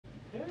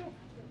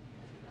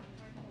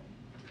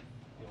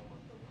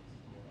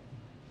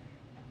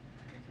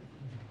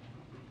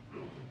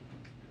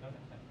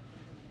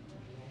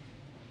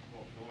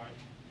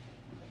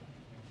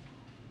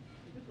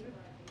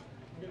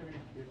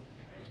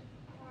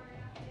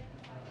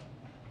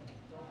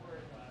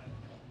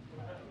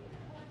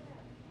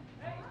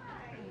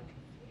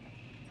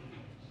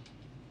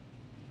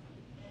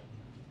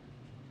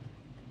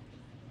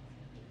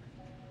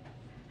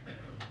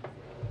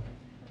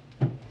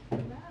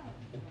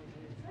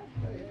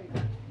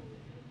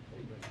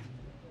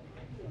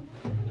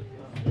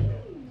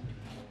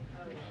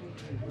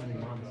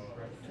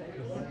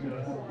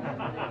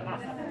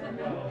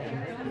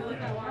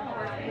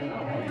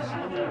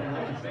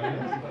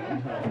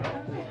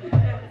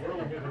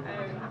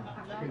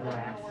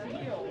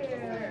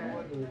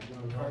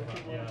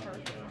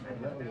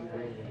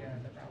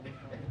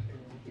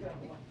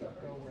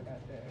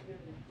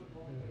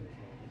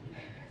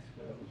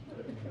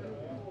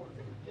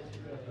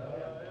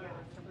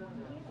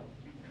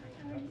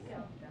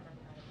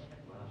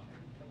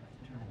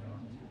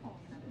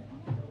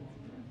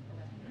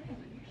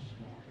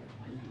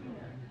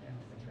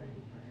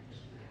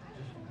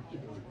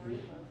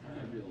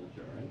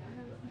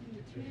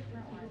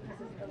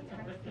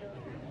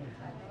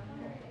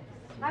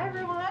Hi,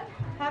 everyone.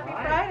 Happy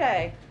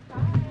Friday.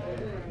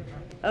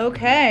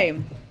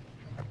 Okay.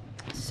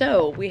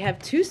 So we have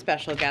two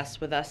special guests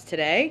with us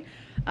today.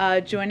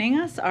 Joining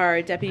us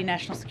are Deputy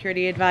National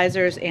Security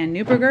Advisors Ann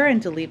Neuberger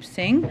and Dilip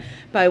Singh.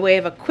 By way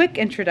of a quick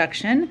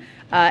introduction,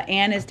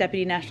 Ann is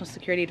Deputy National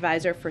Security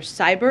Advisor for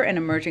Cyber and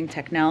Emerging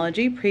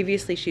Technology.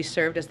 Previously, she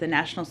served as the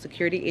National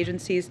Security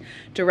Agency's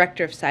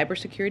Director of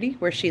Cybersecurity,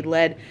 where she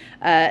led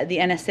the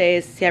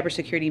NSA's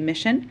cybersecurity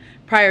mission.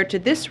 Prior to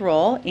this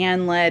role,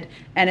 Ann led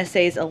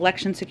NSA's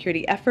election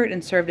security effort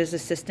and served as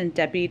Assistant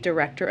Deputy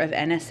Director of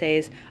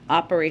NSA's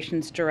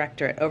Operations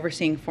Directorate,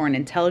 overseeing foreign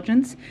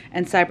intelligence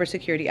and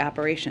cybersecurity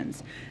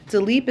operations.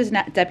 Dilip is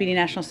Deputy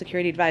National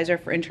Security Advisor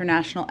for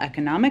International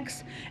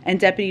Economics and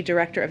Deputy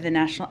Director of the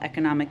National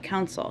Economic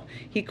Council.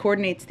 He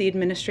coordinates the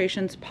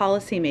administration's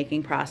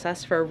policy-making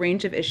process for a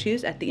range of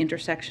issues at the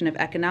intersection of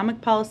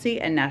economic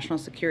policy and national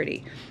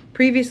security.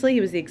 Previously,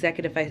 he was the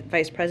Executive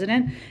Vice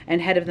President and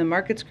head of the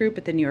Markets Group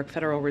at the New York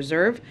Federal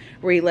Reserve,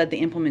 where he led the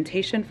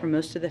implementation for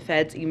most of the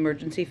Fed's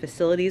emergency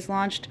facilities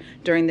launched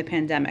during the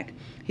pandemic.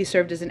 He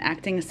served as an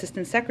acting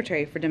Assistant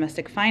Secretary for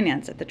Domestic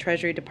Finance at the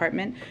Treasury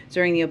Department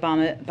during the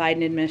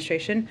Obama-Biden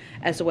administration,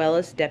 as well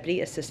as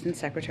Deputy Assistant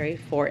Secretary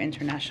for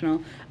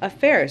International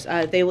Affairs.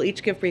 They will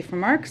each give brief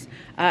remarks,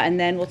 and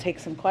then we'll take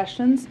some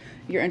questions.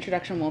 Your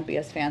introduction won't be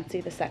as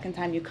fancy the second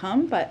time you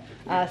come, but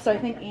so I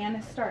think Ann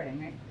is starting,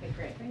 right? Okay,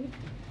 great.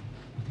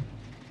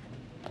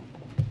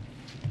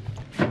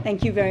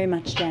 Thank you very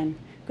much, Jen.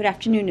 Good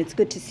afternoon. It's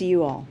good to see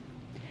you all.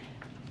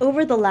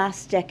 Over the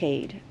last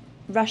decade,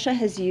 Russia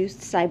has used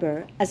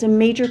cyber as a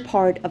major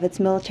part of its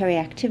military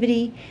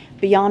activity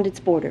beyond its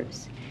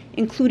borders,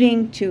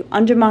 including to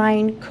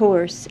undermine,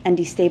 coerce, and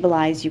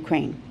destabilize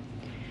Ukraine.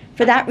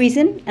 For that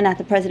reason, and at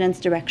the President's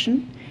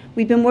direction,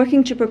 we've been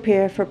working to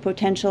prepare for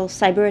potential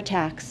cyber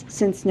attacks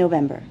since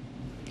November.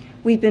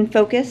 We've been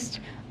focused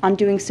on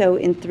doing so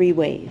in three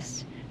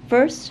ways.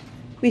 First,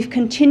 we've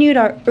continued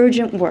our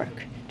urgent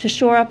work to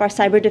shore up our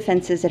cyber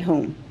defenses at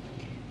home.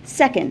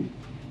 Second,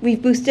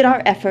 we've boosted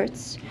our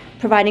efforts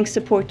providing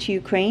support to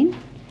Ukraine.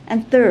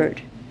 And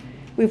third,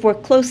 we've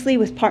worked closely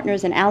with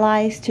partners and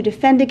allies to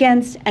defend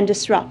against and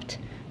disrupt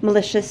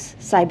malicious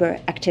cyber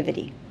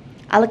activity.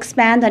 I'll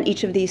expand on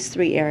each of these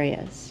three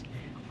areas.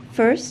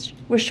 First,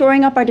 we're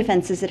shoring up our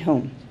defenses at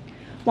home.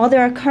 While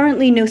there are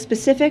currently no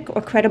specific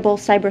or credible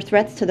cyber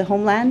threats to the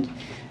homeland,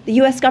 the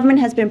U.S. government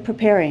has been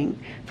preparing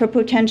for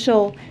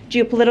potential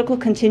geopolitical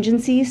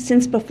contingencies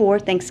since before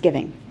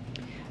Thanksgiving.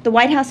 The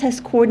White House has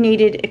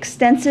coordinated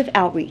extensive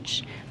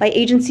outreach by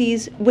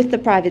agencies with the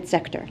private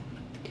sector,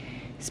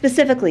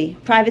 specifically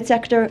private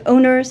sector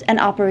owners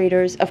and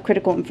operators of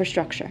critical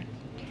infrastructure.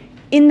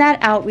 In that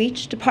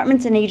outreach,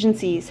 departments and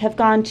agencies have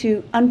gone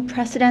to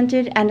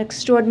unprecedented and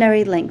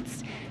extraordinary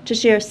lengths to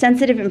share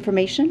sensitive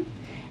information,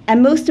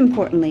 and most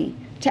importantly,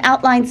 to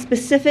outline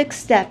specific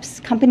steps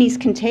companies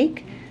can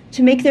take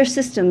to make their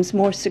systems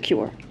more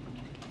secure.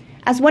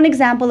 As one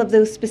example of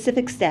those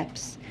specific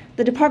steps,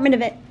 the Department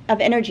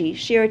of Energy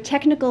shared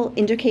technical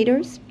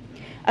indicators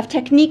of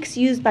techniques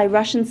used by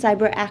Russian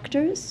cyber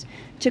actors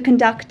to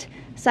conduct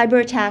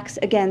cyber attacks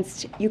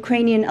against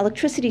Ukrainian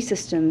electricity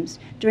systems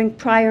during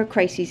prior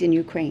crises in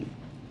Ukraine.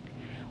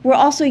 We're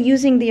also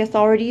using the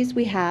authorities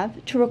we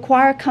have to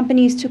require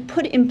companies to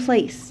put in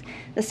place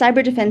the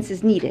cyber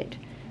defenses needed.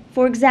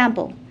 For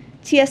example,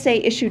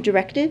 TSA issued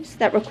directives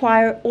that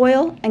require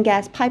oil and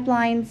gas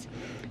pipelines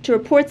to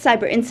report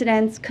cyber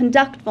incidents,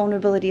 conduct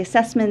vulnerability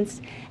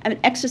assessments, and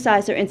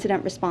exercise their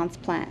incident response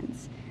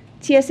plans.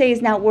 TSA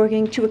is now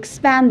working to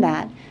expand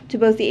that to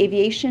both the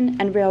aviation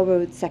and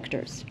railroad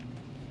sectors.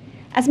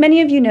 As many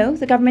of you know,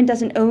 the government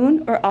doesn't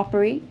own or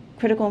operate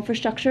critical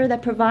infrastructure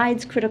that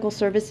provides critical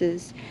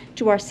services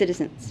to our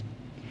citizens.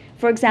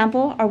 For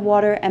example, our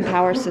water and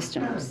power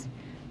systems.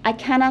 I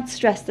cannot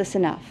stress this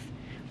enough.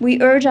 We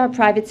urge our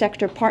private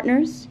sector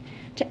partners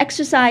to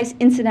exercise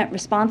incident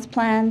response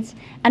plans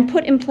and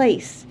put in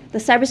place the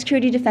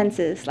cybersecurity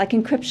defenses like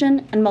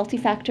encryption and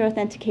multi-factor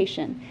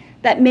authentication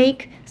that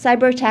make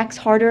cyber attacks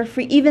harder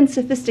for even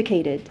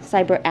sophisticated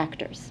cyber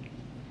actors.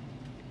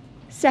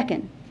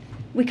 Second,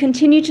 we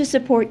continue to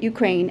support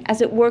Ukraine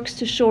as it works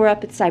to shore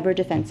up its cyber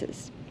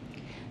defenses.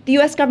 The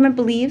U.S. government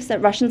believes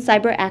that Russian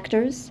cyber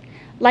actors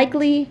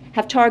likely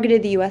have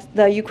targeted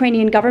the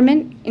Ukrainian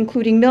government,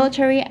 including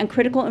military and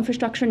critical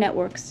infrastructure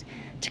networks,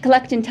 to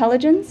collect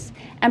intelligence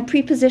and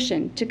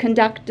pre-position to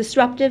conduct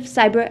disruptive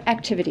cyber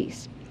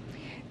activities.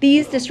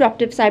 These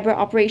disruptive cyber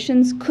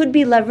operations could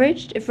be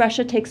leveraged if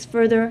Russia takes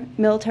further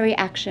military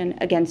action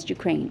against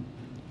Ukraine.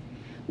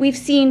 We've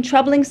seen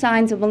troubling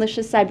signs of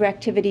malicious cyber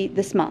activity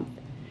this month.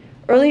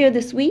 Earlier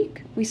this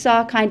week, we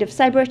saw a kind of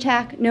cyber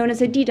attack known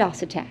as a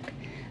DDoS attack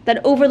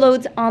that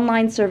overloads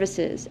online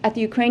services at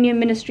the Ukrainian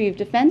Ministry of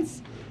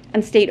Defense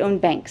and state-owned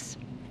banks.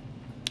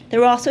 There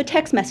were also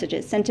text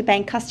messages sent to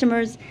bank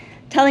customers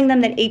telling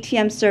them that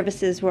ATM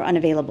services were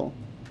unavailable.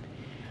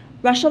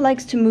 Russia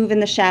likes to move in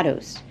the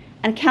shadows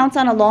and counts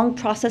on a long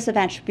process of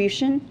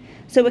attribution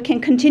so it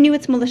can continue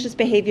its malicious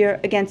behavior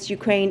against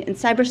Ukraine in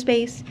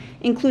cyberspace,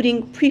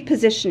 including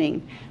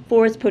pre-positioning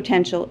for its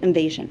potential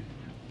invasion.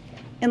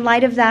 In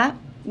light of that,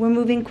 we're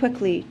moving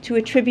quickly to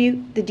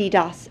attribute the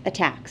DDoS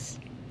attacks.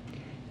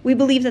 We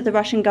believe that the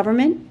Russian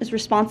government is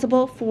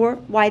responsible for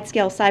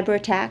wide-scale cyber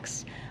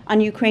attacks on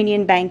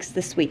Ukrainian banks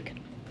this week.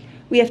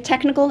 We have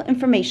technical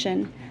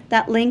information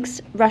that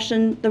links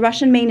the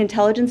Russian Main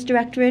Intelligence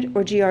Directorate,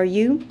 or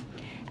GRU,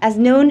 as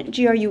known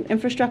GRU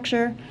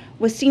infrastructure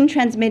was seen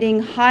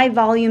transmitting high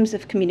volumes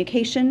of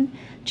communication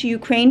to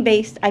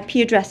Ukraine-based IP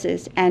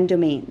addresses and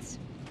domains.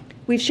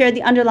 We've shared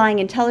the underlying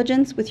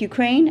intelligence with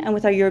Ukraine and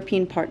with our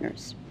European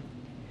partners.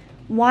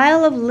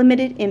 While of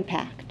limited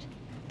impact,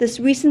 this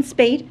recent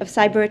spate of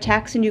cyber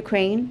attacks in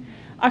Ukraine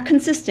are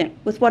consistent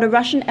with what a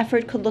Russian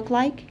effort could look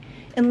like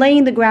in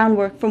laying the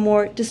groundwork for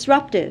more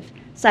disruptive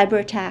cyber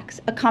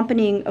attacks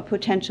accompanying a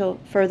potential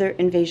further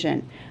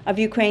invasion of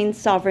Ukraine's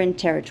sovereign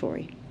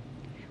territory.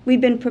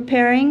 We've been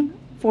preparing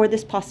for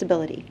this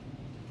possibility.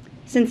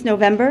 Since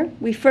November,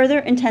 we further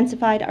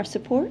intensified our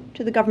support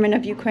to the government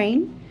of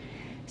Ukraine,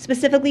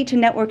 specifically to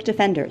network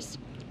defenders,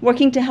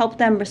 working to help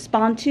them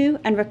respond to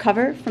and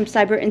recover from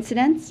cyber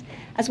incidents,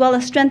 as well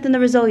as strengthen the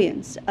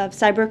resilience of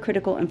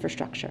cyber-critical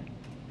infrastructure.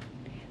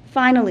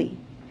 Finally,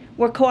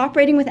 we're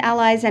cooperating with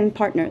allies and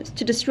partners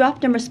to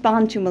disrupt and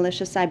respond to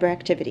malicious cyber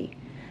activity.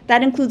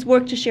 That includes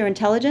work to share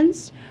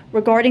intelligence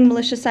regarding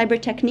malicious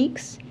cyber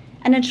techniques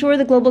and ensure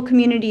the global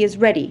community is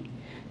ready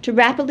to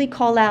rapidly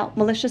call out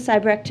malicious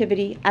cyber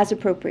activity as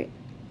appropriate.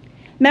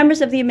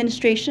 Members of the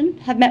administration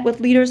have met with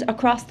leaders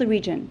across the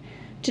region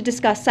to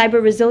discuss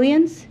cyber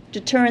resilience,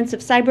 deterrence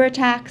of cyber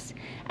attacks,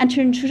 and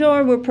to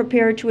ensure we're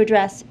prepared to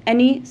address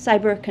any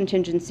cyber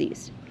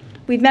contingencies.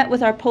 We've met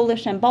with our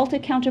Polish and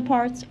Baltic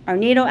counterparts, our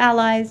NATO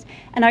allies,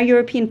 and our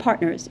European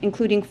partners,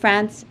 including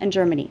France and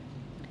Germany.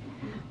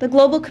 The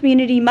global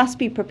community must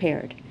be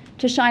prepared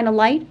to shine a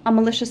light on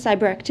malicious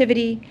cyber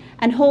activity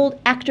and hold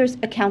actors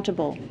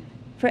accountable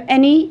for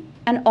any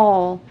and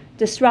all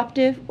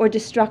disruptive or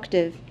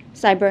destructive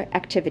cyber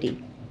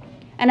activity.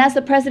 And as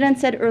the President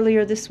said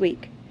earlier this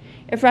week,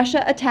 if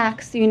Russia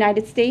attacks the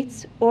United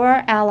States or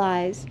our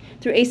allies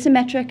through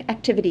asymmetric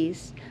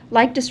activities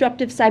like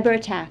disruptive cyber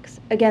attacks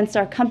against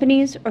our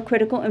companies or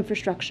critical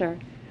infrastructure,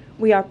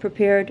 we are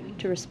prepared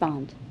to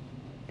respond.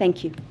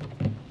 Thank you.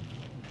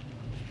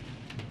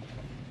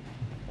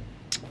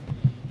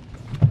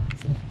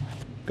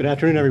 Good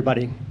afternoon,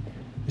 everybody.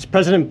 As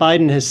President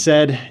Biden has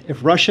said,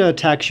 if Russia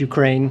attacks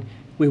Ukraine,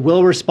 we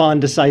will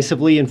respond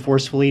decisively and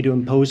forcefully to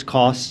impose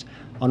costs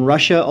on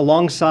Russia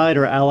alongside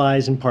our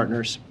allies and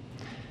partners.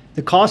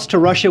 The cost to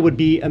Russia would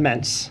be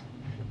immense,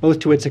 both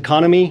to its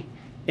economy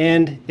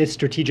and its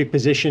strategic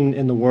position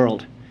in the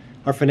world.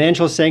 Our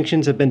financial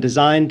sanctions have been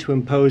designed to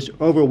impose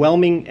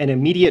overwhelming and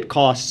immediate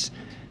costs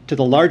to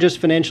the largest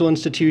financial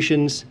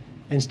institutions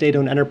and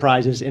state-owned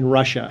enterprises in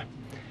Russia.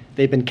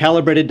 They've been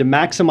calibrated to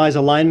maximize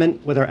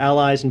alignment with our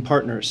allies and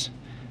partners.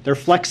 They're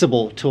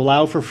flexible to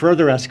allow for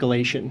further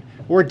escalation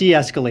or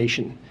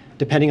de-escalation,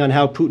 depending on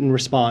how Putin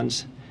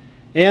responds.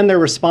 And they're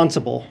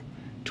responsible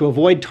to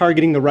avoid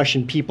targeting the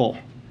Russian people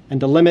and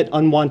to limit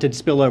unwanted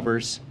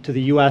spillovers to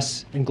the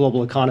US and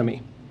global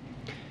economy.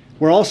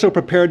 We're also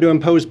prepared to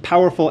impose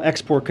powerful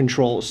export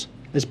controls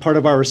as part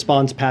of our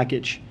response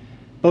package.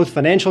 Both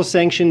financial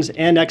sanctions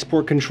and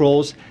export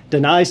controls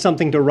deny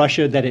something to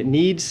Russia that it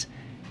needs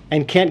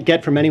and can't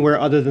get from anywhere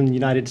other than the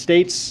United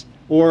States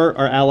or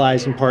our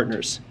allies and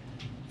partners.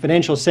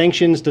 Financial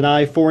sanctions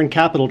deny foreign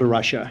capital to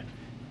Russia,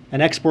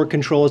 and export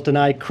controls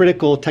deny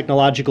critical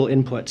technological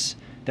inputs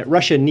that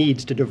Russia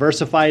needs to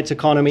diversify its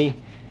economy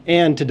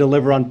and to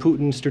deliver on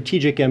Putin's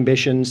strategic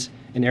ambitions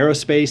in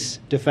aerospace,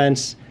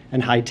 defense,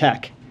 and high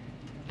tech.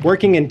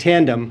 Working in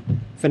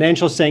tandem,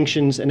 financial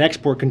sanctions and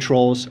export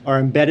controls are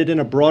embedded in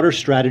a broader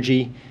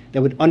strategy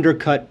that would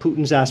undercut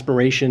Putin's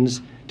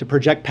aspirations to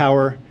project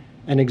power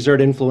and exert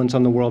influence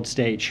on the world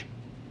stage.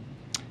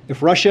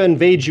 If Russia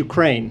invades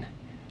Ukraine,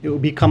 it will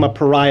become a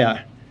pariah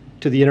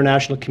to the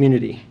international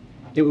community.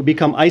 It will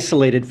become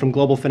isolated from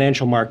global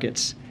financial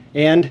markets,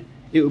 and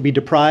it would be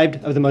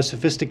deprived of the most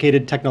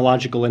sophisticated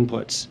technological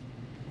inputs.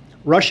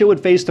 Russia would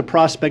face the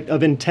prospect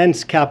of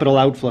intense capital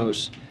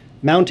outflows,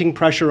 mounting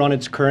pressure on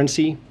its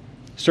currency,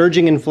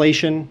 surging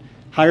inflation,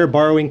 higher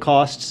borrowing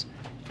costs,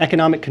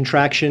 economic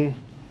contraction,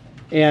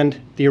 and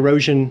the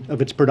erosion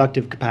of its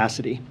productive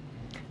capacity.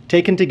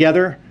 Taken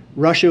together,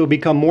 Russia will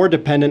become more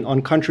dependent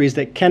on countries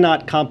that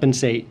cannot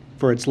compensate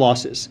for its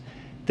losses.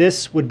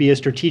 This would be a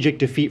strategic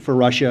defeat for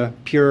Russia,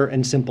 pure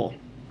and simple.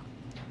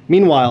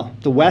 Meanwhile,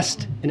 the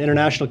West and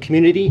international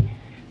community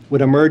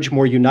would emerge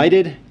more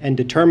united and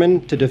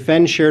determined to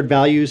defend shared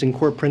values and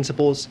core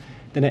principles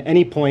than at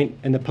any point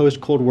in the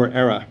post-Cold War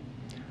era.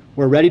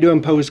 We're ready to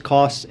impose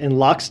costs in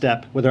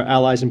lockstep with our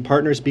allies and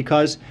partners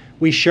because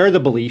we share the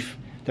belief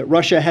that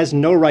Russia has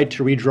no right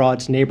to redraw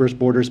its neighbors'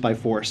 borders by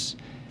force,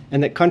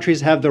 and that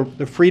countries have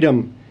the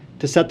freedom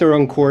to set their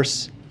own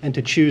course and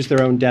to choose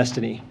their own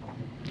destiny.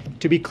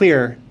 To be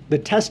clear, the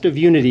test of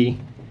unity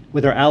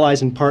with our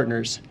allies and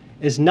partners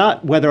is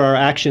not whether our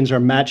actions are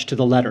matched to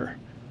the letter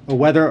or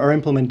whether our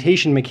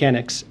implementation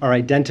mechanics are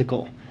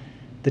identical.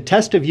 The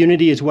test of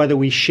unity is whether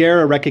we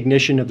share a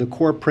recognition of the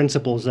core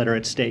principles that are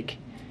at stake,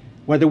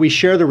 whether we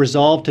share the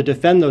resolve to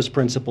defend those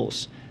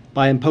principles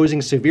by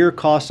imposing severe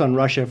costs on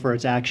Russia for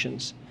its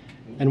actions,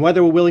 and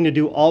whether we're willing to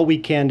do all we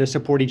can to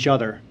support each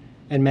other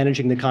in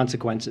managing the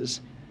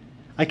consequences.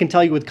 I can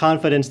tell you with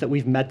confidence that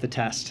we've met the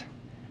test.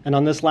 And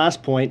on this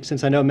last point,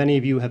 since I know many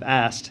of you have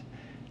asked,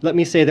 let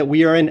me say that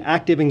we are in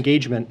active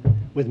engagement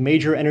with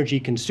major energy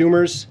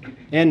consumers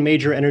and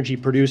major energy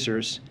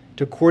producers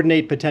to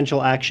coordinate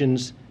potential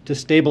actions to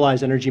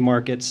stabilize energy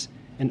markets,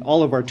 and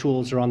all of our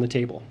tools are on the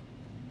table.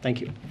 Thank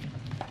you.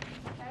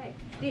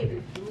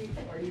 Hey, Steve.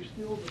 Are you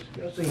still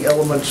discussing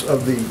elements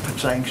of the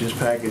sanctions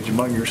package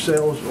among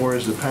yourselves, or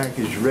is the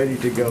package ready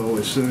to go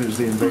as soon as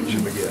the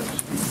invasion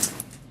begins?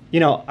 You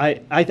know,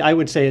 I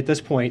would say at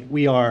this point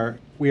we are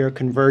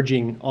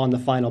converging on the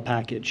final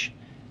package.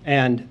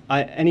 And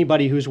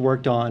anybody who's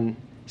worked on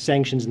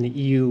sanctions in the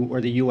EU or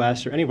the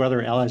US or any of our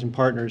other allies and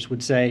partners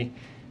would say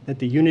that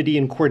the unity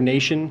and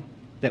coordination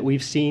that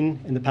we've seen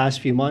in the past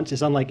few months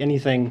is unlike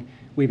anything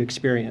we've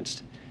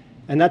experienced.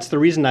 And that's the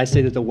reason I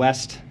say that the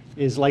West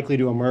is likely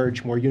to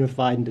emerge more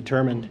unified and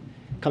determined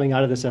coming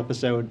out of this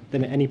episode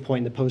than at any point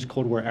in the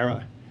post-Cold War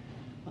era.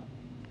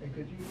 And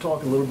could you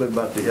talk a little bit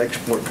about the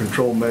export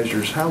control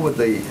measures? How would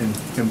they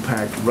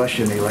impact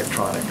Russian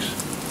electronics?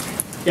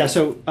 Yeah,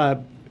 so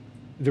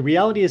the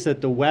reality is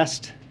that the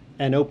West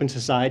and open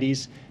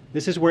societies,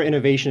 this is where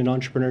innovation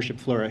and entrepreneurship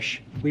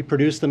flourish. We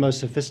produce the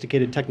most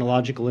sophisticated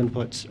technological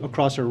inputs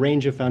across a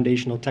range of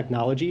foundational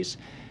technologies: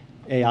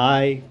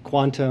 AI,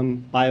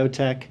 quantum,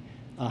 biotech,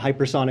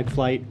 hypersonic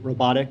flight,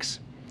 robotics.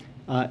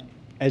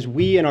 As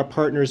we and our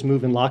partners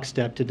move in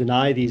lockstep to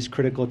deny these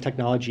critical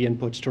technology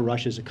inputs to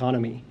Russia's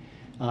economy,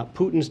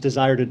 Putin's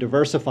desire to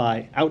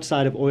diversify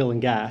outside of oil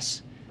and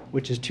gas,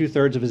 which is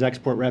 2/3 of his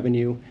export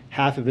revenue,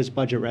 half of his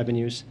budget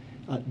revenues,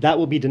 that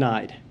will be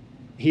denied.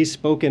 He's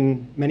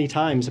spoken many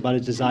times about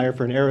his desire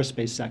for an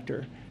aerospace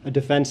sector, a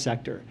defense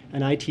sector,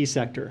 an IT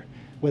sector.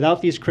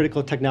 Without these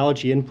critical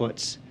technology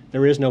inputs,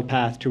 there is no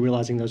path to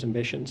realizing those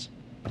ambitions.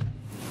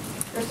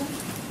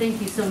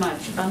 Thank you so much.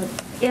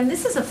 And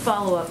this is a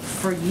follow-up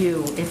for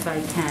you, if I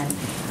can.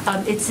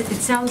 It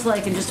sounds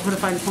like, and just to put a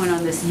fine point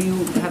on this,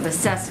 you have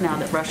assessed now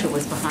that Russia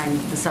was behind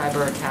the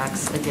cyber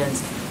attacks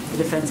against the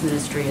Defense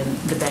Ministry and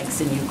the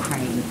banks in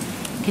Ukraine.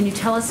 Can you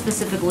tell us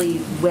specifically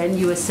when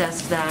you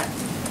assessed that,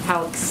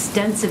 how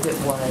extensive it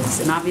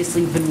was? And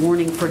obviously you've been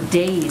warning for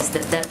days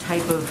that that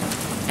type of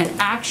an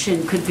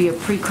action could be a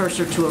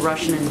precursor to a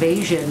Russian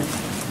invasion.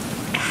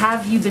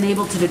 Have you been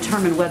able to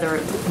determine whether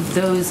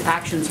those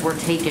actions were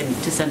taken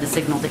to send a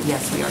signal that,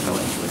 yes, we are going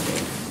to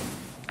invade?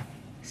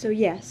 So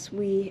yes,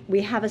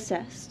 we have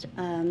assessed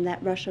that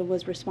Russia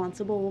was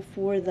responsible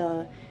for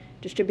the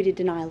distributed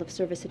denial of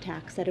service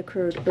attacks that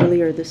occurred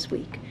earlier this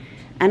week.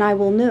 And I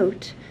will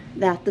note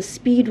that the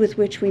speed with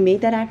which we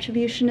made that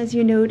attribution, as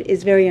you note,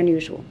 is very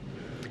unusual.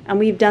 And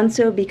we've done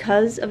so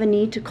because of a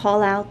need to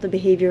call out the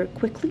behavior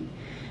quickly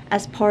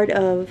as part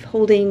of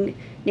holding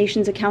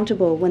nations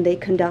accountable when they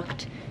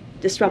conduct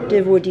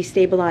disruptive or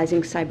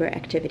destabilizing cyber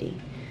activity.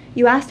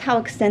 You asked how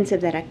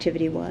extensive that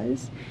activity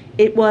was.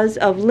 It was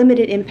of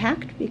limited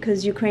impact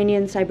because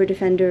Ukrainian cyber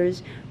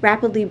defenders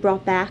rapidly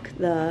brought back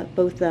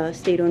both the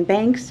state-owned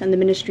banks and the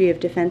Ministry of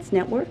Defense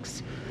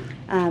networks.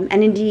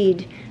 And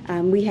indeed,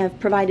 we have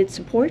provided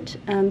support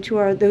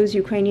to those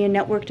Ukrainian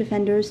network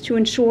defenders to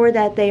ensure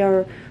that they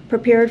are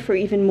prepared for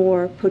even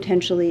more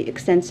potentially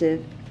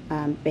extensive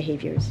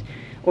behaviors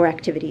or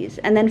activities.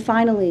 And then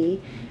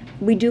finally,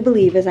 we do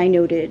believe, as I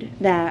noted,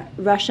 that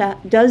Russia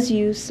does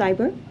use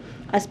cyber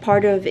as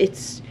part of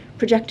its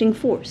projecting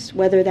force,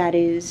 whether that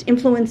is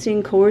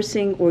influencing,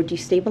 coercing, or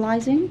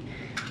destabilizing.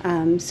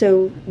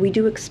 So we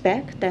do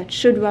expect that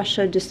should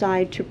Russia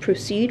decide to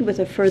proceed with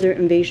a further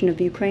invasion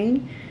of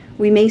Ukraine,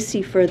 we may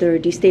see further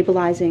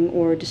destabilizing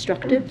or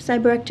destructive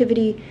cyber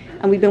activity,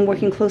 and we've been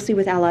working closely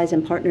with allies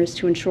and partners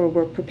to ensure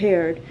we're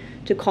prepared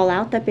to call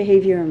out that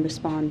behavior and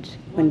respond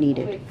when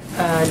needed.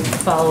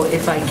 Follow,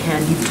 if I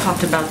can. You've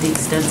talked about the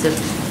extensive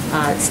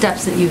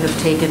steps that you have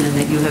taken and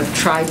that you have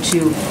tried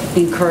to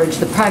encourage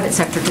the private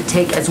sector to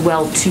take as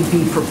well to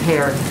be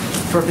prepared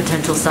for a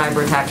potential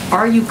cyber attack.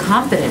 Are you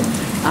confident?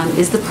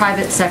 Is the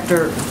private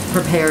sector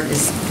prepared?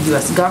 Is the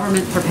U.S.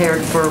 government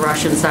prepared for a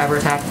Russian cyber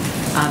attack?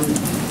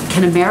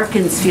 Can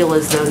Americans feel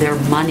as though their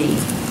money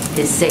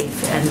is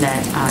safe and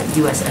that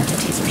U.S.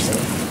 entities are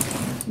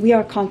safe? We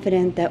are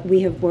confident that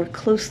we have worked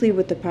closely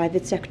with the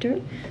private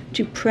sector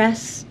to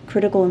press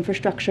critical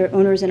infrastructure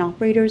owners and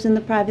operators in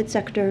the private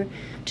sector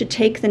to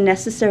take the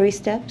necessary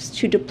steps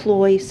to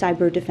deploy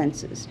cyber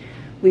defenses.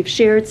 We've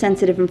shared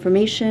sensitive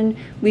information.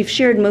 We've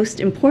shared, most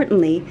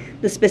importantly,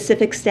 the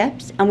specific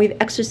steps, and we've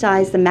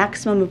exercised the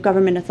maximum of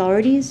government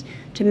authorities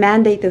to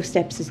mandate those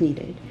steps as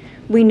needed.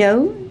 We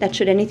know that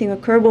should anything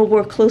occur, we'll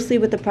work closely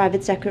with the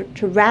private sector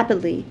to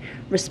rapidly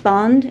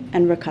respond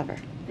and recover.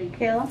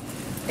 Kayla?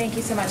 Thank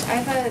you so much. I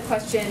have a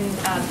question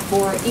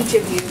for each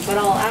of you, but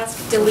I'll ask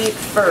Dilip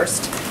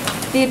first.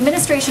 The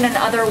administration and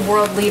other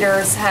world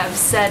leaders have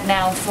said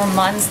now for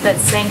months that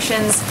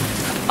sanctions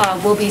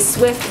will be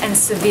swift and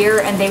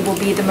severe, and they will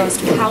be the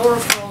most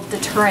powerful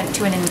deterrent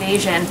to an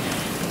invasion.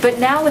 But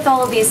now with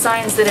all of these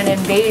signs that an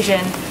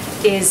invasion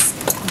is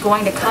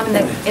going to come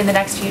in the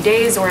next few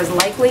days, or is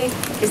likely,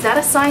 is that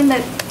a sign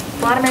that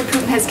Vladimir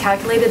Putin has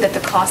calculated that the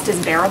cost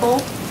is bearable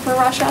for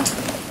Russia?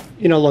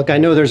 You know, look, I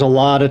know there's a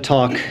lot of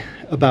talk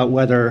about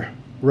whether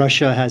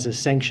Russia has a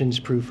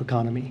sanctions-proof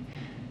economy.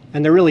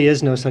 And there really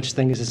is no such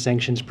thing as a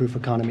sanctions-proof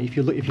economy. If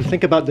you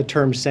think about the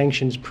term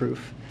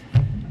sanctions-proof,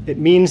 it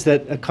means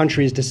that a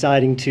country is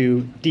deciding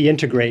to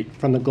deintegrate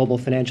from the global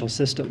financial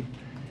system.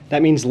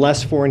 That means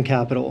less foreign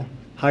capital,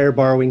 higher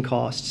borrowing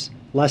costs,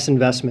 less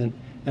investment,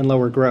 and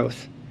lower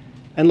growth.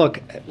 And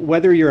look,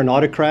 whether you're an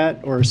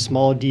autocrat or a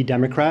small d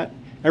Democrat,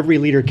 every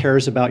leader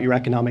cares about your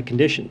economic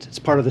conditions. It's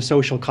part of the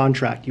social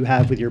contract you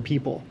have with your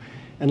people.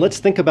 And let's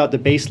think about the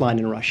baseline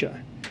in Russia.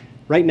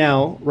 Right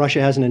now, Russia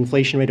has an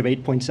inflation rate of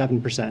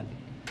 8.7%.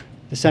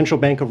 The Central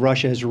Bank of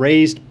Russia has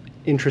raised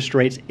interest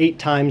rates 8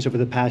 times over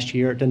the past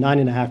year to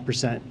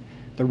 9.5%.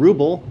 The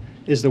ruble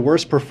is the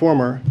worst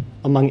performer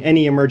among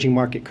any emerging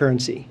market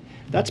currency.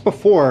 That's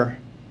before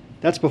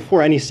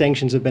any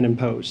sanctions have been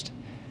imposed.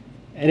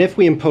 And if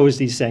we impose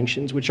these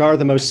sanctions, which are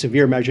the most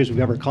severe measures we've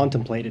ever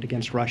contemplated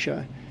against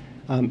Russia,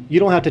 you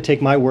don't have to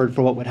take my word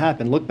for what would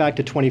happen. Look back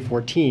to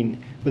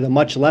 2014 with a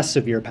much less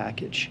severe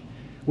package.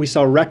 We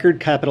saw record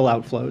capital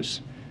outflows.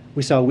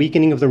 We saw a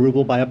weakening of the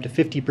ruble by up to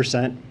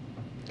 50%.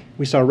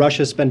 We saw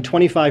Russia spend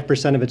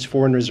 25% of its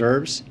foreign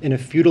reserves in a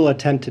futile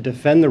attempt to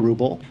defend the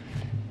ruble.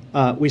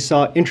 We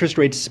saw interest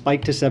rates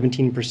spike to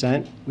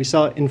 17%. We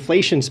saw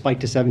inflation spike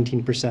to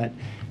 17%,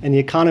 and the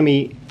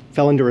economy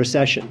fell into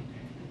recession.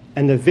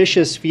 And the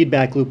vicious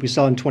feedback loop we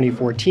saw in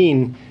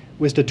 2014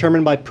 was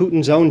determined by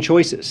Putin's own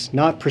choices,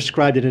 not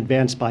prescribed in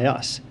advance by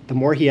us. The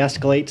more he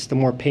escalates, the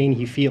more pain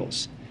he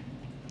feels.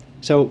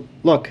 So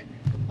look,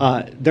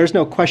 there's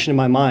no question in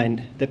my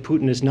mind that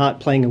Putin is not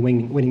playing a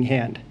winning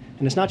hand.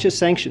 And it's not just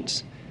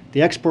sanctions.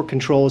 The export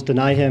controls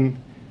deny him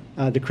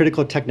the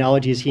critical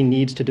technologies he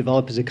needs to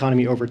develop his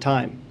economy over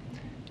time.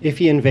 If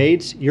he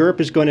invades, Europe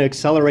is going to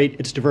accelerate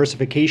its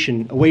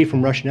diversification away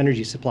from Russian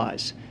energy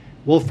supplies.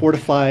 We'll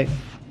fortify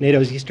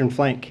NATO's eastern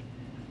flank.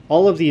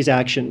 All of these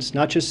actions,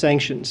 not just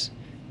sanctions,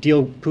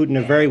 deal Putin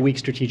a very weak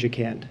strategic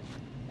hand.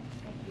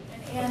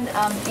 And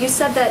you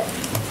said that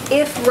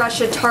if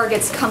Russia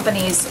targets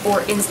companies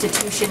or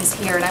institutions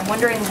here, and I'm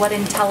wondering what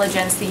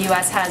intelligence the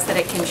U.S. has that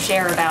it can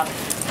share about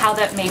how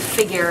that may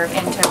figure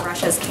into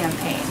Russia's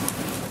campaign.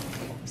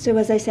 So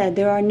as I said,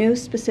 there are no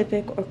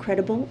specific or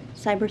credible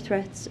cyber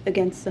threats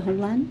against the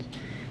homeland,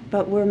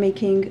 but we're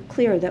making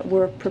clear that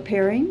we're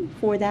preparing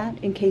for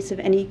that in case of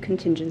any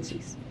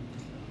contingencies.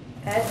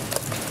 Ed?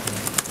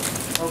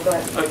 Oh, go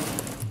ahead.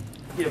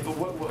 Yeah, but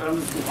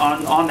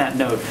on that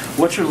note,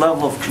 what's your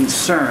level of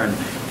concern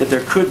that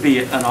there could be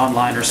an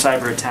online or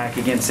cyber attack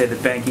against, say,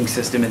 the banking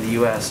system in the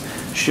U.S.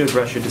 should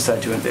Russia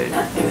decide to invade?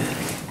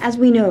 As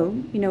we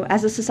know,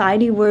 as a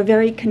society, we're a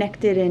very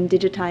connected and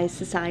digitized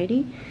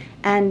society.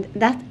 And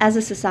that, as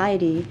a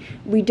society,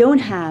 we don't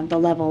have the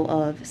level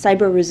of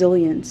cyber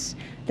resilience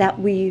that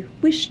we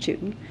wish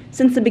to.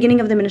 Since the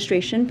beginning of the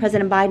administration,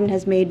 President Biden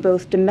has made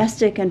both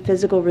domestic and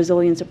physical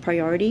resilience a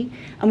priority,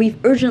 and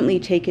we've urgently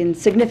taken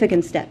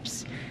significant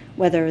steps,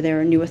 whether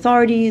they're new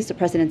authorities, the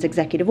president's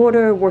executive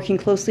order, working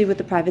closely with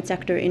the private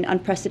sector in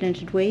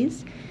unprecedented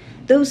ways.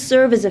 Those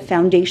serve as a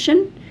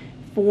foundation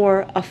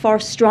for a far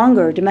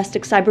stronger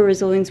domestic cyber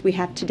resilience we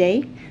have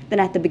today than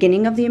at the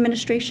beginning of the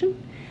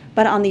administration.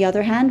 But on the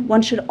other hand,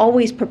 one should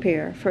always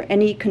prepare for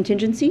any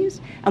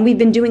contingencies, and we've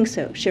been doing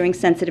so, sharing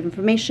sensitive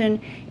information,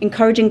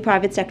 encouraging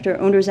private sector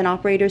owners and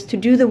operators to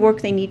do the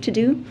work they need to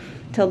do,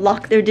 to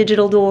lock their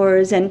digital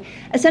doors, and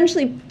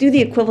essentially do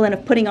the equivalent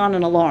of putting on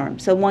an alarm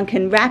so one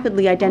can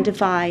rapidly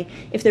identify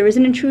if there is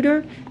an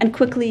intruder and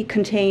quickly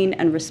contain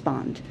and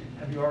respond.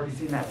 Have you already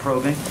seen that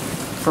probing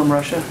from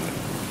Russia?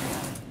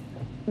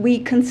 We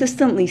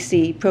consistently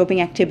see probing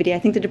activity. I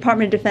think the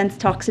Department of Defense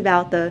talks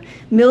about the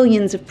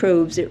millions of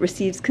probes it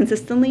receives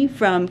consistently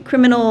from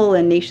criminal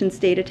and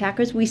nation-state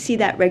attackers. We see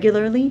that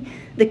regularly.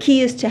 The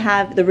key is to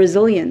have the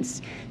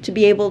resilience to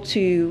be able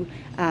to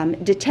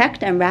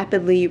detect and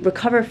rapidly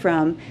recover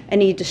from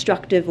any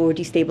destructive or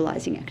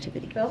destabilizing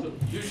activity. Bill? So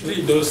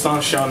usually those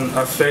sanctions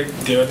affect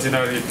the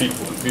ordinary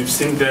people. We've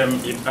seen them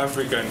in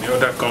Africa and in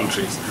other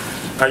countries.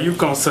 Are you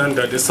concerned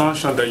that the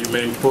sanctions that you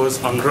may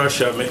impose on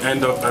Russia may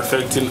end up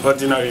affecting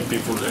ordinary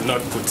people and not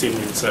Putin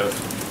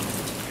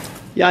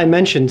himself? Yeah, I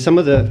mentioned some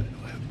of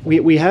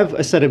we have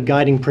a set of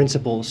guiding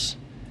principles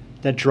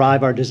that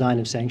drive our design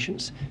of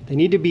sanctions. They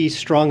need to be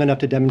strong enough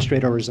to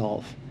demonstrate our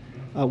resolve.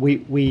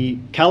 we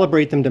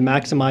calibrate them to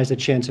maximize the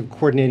chance of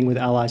coordinating with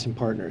allies and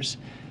partners.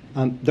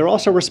 They're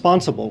also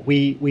responsible.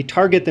 We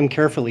target them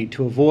carefully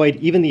to avoid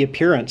even the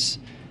appearance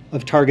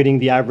of targeting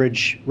the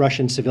average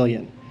Russian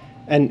civilian.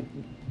 And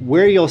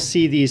where you'll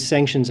see these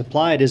sanctions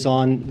applied is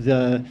on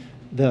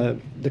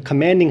the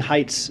commanding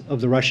heights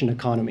of the Russian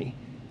economy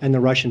and the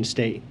Russian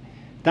state.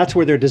 That's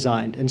where they're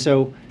designed. And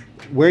so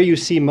where you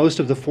see most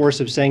of the force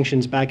of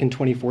sanctions back in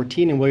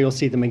 2014 and where you'll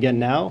see them again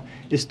now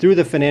is through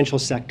the financial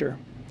sector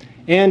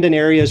and in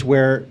areas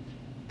where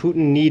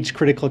Putin needs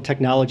critical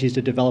technologies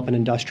to develop an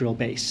industrial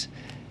base.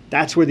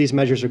 That's where these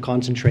measures are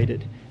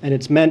concentrated. And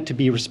it's meant to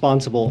be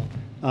responsible,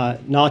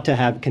 not to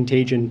have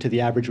contagion to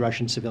the average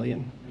Russian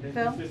civilian.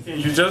 Phil?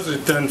 You just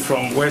returned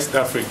from West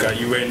Africa,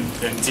 you were in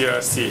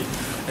DRC,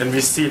 and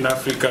we see in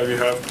Africa, we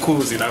have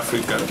coups in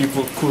Africa,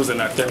 people coups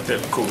and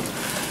attempted coups.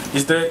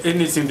 Is there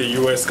anything the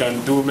U.S.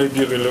 can do, maybe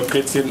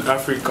relocating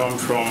AFRICOM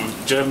from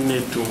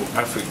Germany to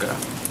Africa?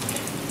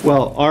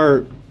 Well,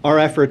 our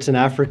efforts in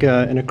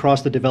Africa and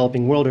across the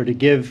developing world are to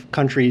give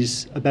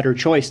countries a better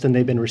choice than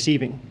they've been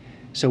receiving.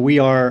 So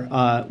we're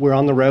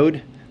on the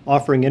road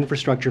offering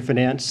infrastructure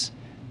finance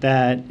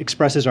that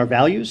expresses our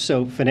values,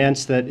 so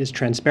finance that is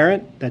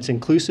transparent, that's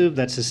inclusive,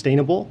 that's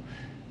sustainable,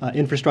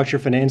 infrastructure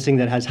financing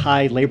that has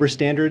high labor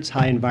standards,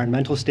 high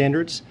environmental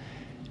standards,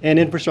 and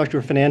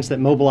infrastructure finance that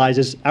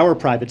mobilizes our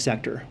private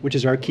sector, which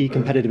is our key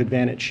competitive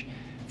advantage.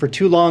 For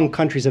too long,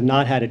 countries have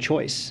not had a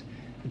choice.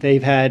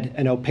 They've had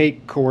an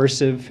opaque,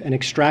 coercive, and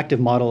extractive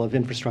model of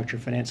infrastructure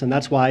finance, and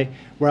that's why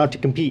we're out to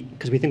compete,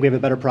 because we think we have a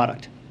better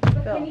product.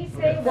 Can you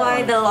say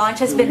why the launch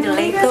has been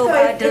delayed?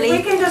 If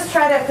we can just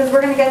try to, because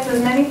we're going to get to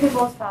as many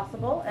people as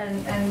possible,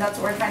 and that's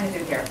what we're trying to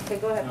do here. Okay,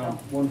 go ahead, Phil.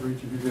 One for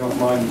each of you, if you don't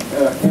mind.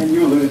 And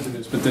you alluded to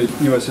this, but the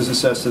U.S. has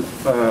assessed that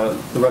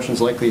the Russians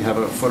likely have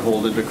a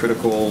foothold into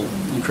critical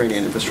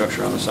Ukrainian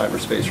infrastructure on the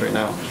cyberspace right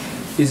now.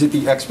 Is it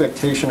the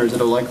expectation or is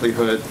it a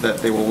likelihood that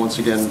they will once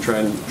again try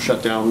and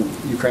shut down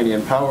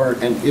Ukrainian power?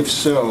 And if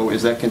so,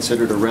 is that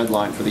considered a red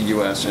line for the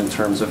U.S. in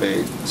terms of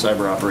a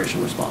cyber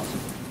operation response?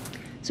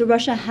 So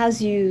Russia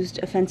has used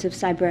offensive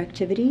cyber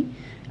activity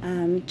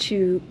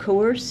to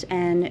coerce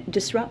and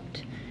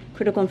disrupt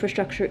critical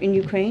infrastructure in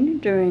Ukraine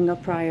during a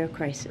prior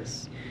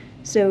crisis.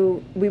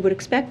 So we would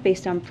expect,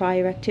 based on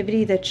prior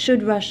activity, that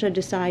should Russia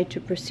decide to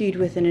proceed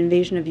with an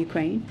invasion of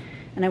Ukraine,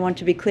 and I want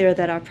to be clear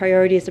that our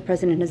priority, as the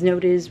President has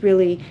noted, is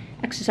really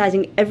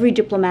exercising every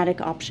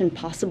diplomatic option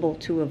possible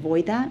to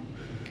avoid that.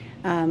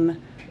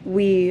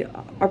 We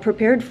are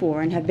prepared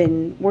for and have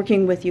been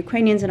working with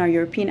Ukrainians and our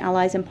European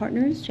allies and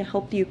partners to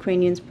help the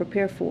Ukrainians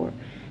prepare for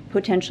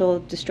potential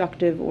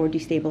destructive or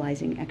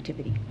destabilizing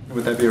activity.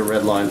 Would that be a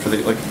red line for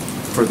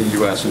the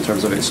U.S. in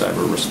terms of a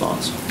cyber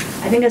response?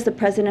 I think, as the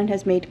President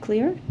has made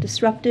clear,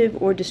 disruptive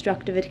or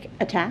destructive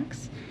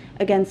attacks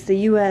against the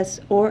U.S.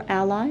 or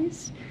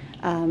allies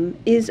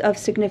is of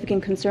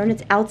significant concern.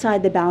 It's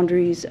outside the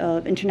boundaries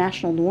of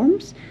international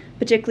norms,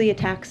 particularly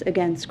attacks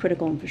against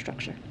critical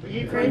infrastructure.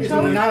 We're going to get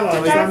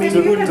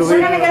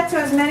to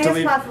as many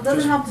as possible. It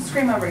doesn't help to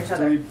scream over each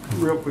other.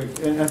 Real quick,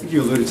 and I think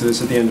you alluded to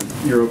this at the end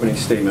of your opening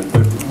statement,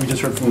 but we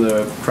just heard from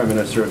the Prime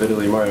Minister of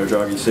Italy, Mario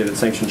Draghi, say that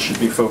sanctions should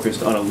be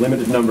focused on a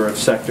limited number of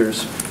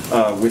sectors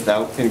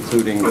without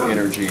including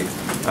energy.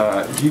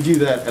 Do you view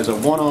that as a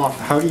one-off?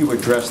 How do you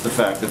address the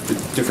fact that the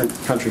different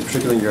countries,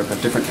 particularly in Europe,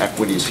 have different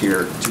equities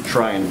here to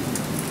try and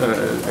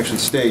actually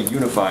stay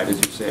unified, as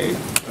you say,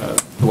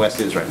 the West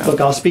is right now?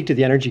 Look, I'll speak to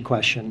the energy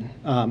question.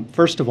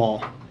 First of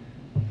all,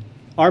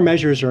 our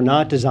measures are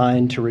not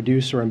designed to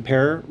reduce or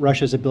impair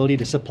Russia's ability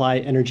to supply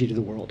energy to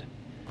the world.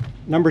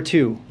 Number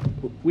two,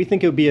 we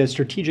think it would be a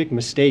strategic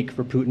mistake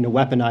for Putin to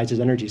weaponize his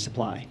energy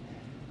supply.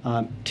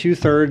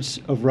 2/3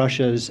 of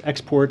Russia's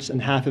exports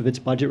and half of its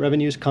budget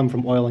revenues come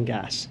from oil and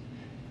gas.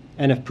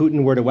 And if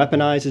Putin were to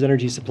weaponize his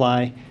energy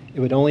supply, it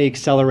would only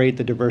accelerate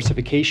the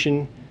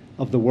diversification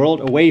of the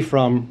world away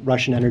from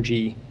Russian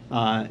energy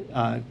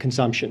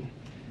consumption.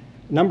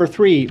 Number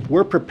three,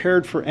 we're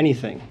prepared for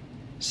anything.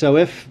 So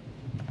if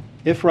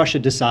Russia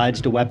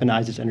decides to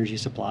weaponize its energy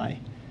supply,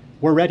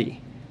 we're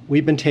ready.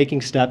 We've been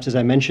taking steps, as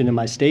I mentioned in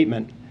my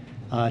statement,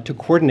 to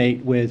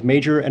coordinate with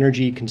major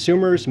energy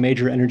consumers,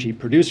 major energy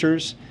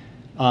producers,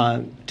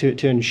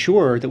 to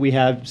ensure that we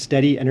have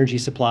steady energy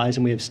supplies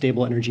and we have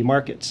stable energy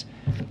markets.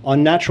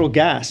 On natural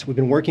gas, we've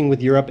been working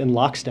with Europe in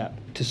lockstep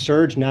to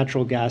surge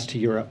natural gas to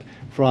Europe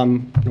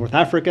from North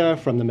Africa,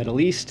 from the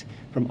Middle East,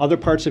 from other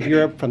parts of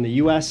Europe, from the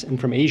US, and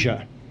from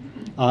Asia.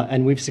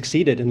 And we've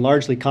succeeded in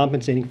largely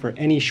compensating for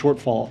any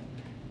shortfall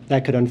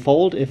that could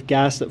unfold if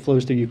gas that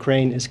flows through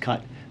Ukraine is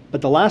cut.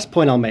 But the last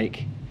point I'll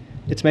make,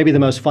 it's maybe the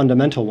most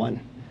fundamental one.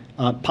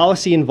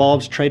 Policy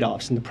involves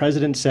trade-offs, and the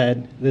President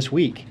said this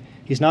week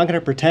he's not going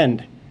to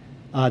pretend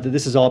that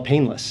this is all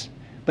painless.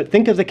 But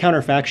think of the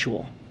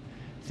counterfactual.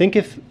 Think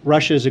if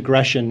Russia's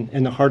aggression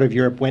in the heart of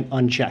Europe went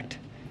unchecked,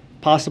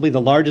 possibly the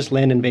largest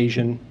land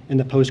invasion in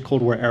the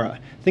post-Cold War era.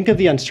 Think of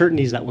the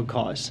uncertainties that would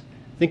cause.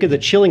 Think of the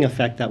chilling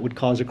effect that would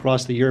cause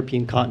across the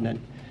European continent.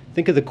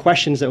 Think of the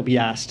questions that would be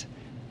asked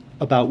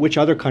about which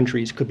other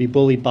countries could be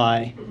bullied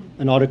by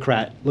an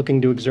autocrat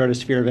looking to exert a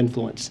sphere of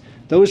influence.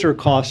 Those are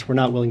costs we're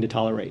not willing to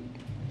tolerate.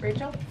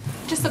 Rachel?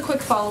 Just a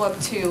quick follow-up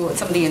to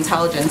some of the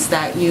intelligence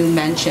that you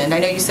mentioned. I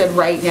know you said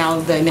right now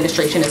the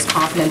administration is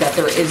confident that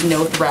there is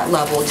no threat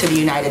level to the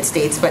United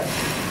States, but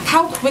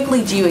how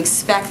quickly do you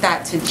expect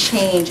that to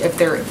change if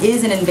there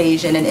is an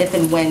invasion and if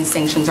and when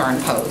sanctions are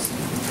imposed?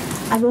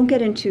 I won't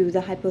get into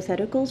the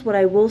hypotheticals. What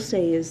I will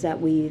say is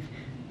that we've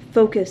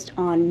focused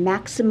on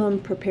maximum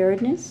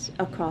preparedness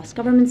across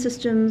government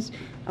systems,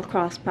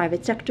 across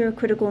private sector,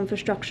 critical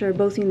infrastructure,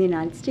 both in the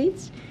United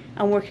States,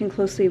 and working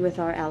closely with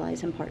our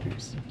allies and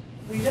partners.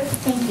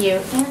 Thank you.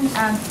 And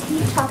can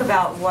you talk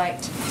about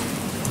what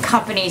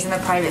companies in the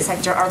private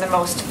sector are the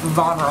most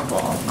vulnerable?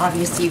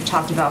 Obviously, you've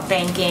talked about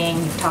banking,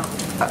 you've talked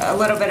a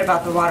little bit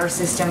about the water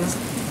systems,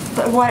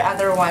 but what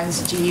other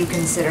ones do you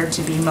consider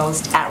to be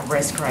most at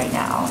risk right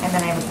now? And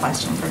then I have a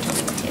question for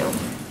Tariq too.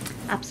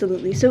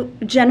 Absolutely. So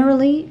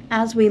generally,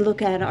 as we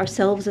look at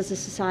ourselves as a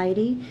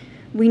society,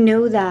 we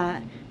know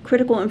that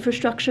critical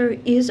infrastructure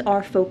is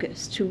our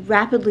focus to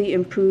rapidly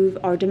improve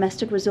our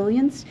domestic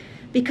resilience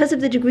because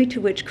of the degree to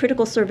which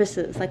critical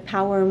services like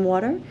power and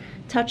water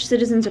touch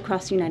citizens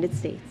across the United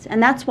States.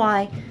 And that's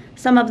why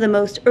some of the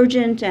most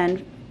urgent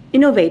and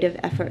innovative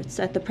efforts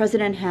that the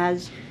President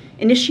has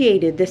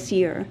initiated this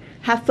year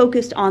have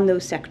focused on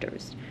those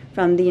sectors,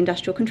 from the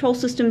industrial control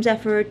systems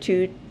effort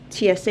to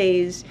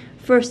TSA's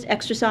first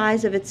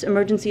exercise of its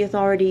emergency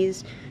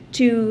authorities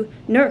to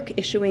NERC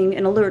issuing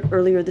an alert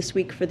earlier this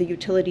week for the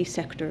utility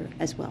sector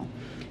as well.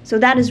 So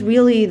that is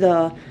really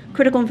the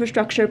critical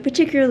infrastructure,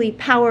 particularly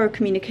power,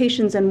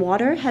 communications, and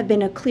water, have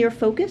been a clear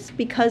focus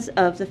because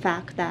of the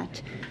fact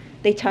that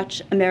they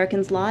touch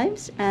Americans'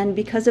 lives and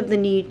because of the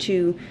need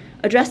to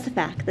address the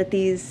fact that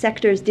these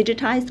sectors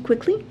digitized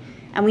quickly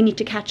and we need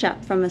to catch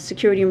up from a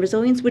security and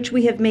resilience, which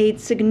we have made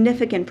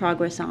significant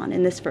progress on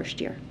in this first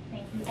year.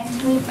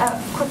 Thank you. And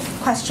a quick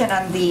question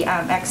on the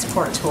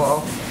export tool.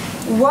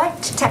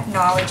 What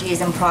technologies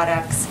and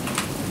products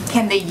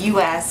can the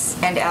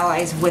U.S. and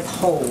allies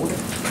withhold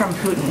from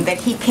Putin that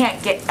he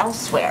can't get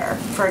elsewhere,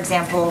 for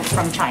example,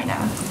 from China?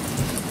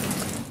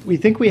 We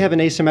think we have an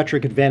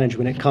asymmetric advantage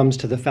when it comes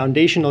to the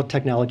foundational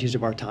technologies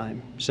of our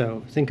time.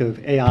 So think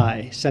of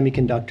AI,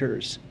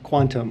 semiconductors,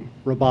 quantum,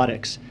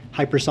 robotics,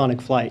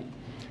 hypersonic flight.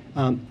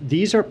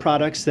 These are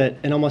products that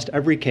in almost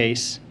every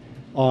case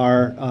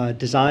are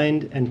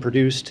designed and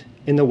produced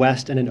in the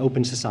West and in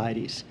open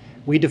societies.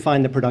 We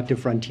define the productive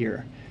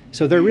frontier.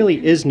 So there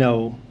really is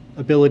no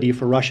ability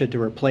for Russia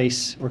to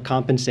replace or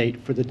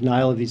compensate for the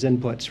denial of these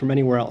inputs from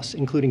anywhere else,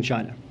 including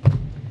China.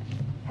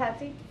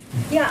 Patsy?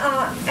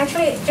 Yeah,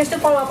 actually, just to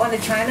follow up on the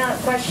China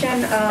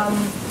question,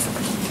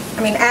 I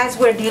mean, as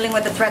we're dealing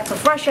with the threats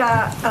of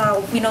Russia,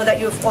 we know that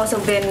you've also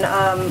been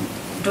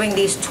doing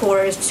these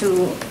tours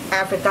to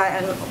Africa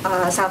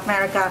and South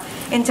America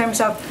in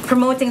terms of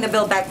promoting the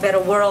Build Back Better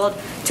world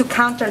to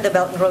counter the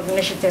Belt and Road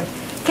Initiative.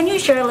 Can you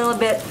share a little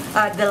bit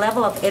the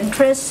level of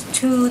interest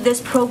to this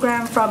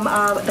program from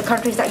the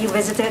countries that you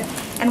visited,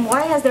 and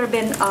why has there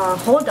been a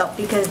holdup?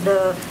 Because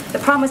the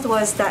promise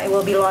was that it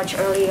will be launched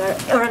early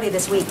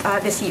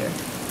this year.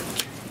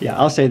 Yeah,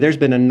 I'll say there's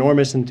been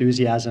enormous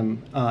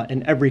enthusiasm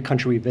in every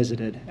country we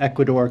visited: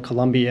 Ecuador,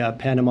 Colombia,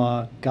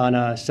 Panama,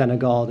 Ghana,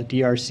 Senegal, the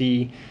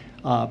DRC,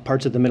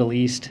 parts of the Middle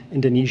East,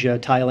 Indonesia,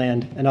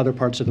 Thailand, and other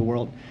parts of the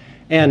world.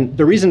 And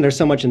the reason there's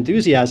so much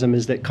enthusiasm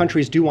is that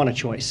countries do want a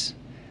choice.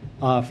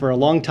 For a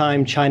long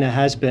time, China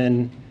has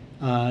been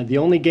the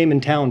only game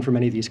in town for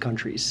many of these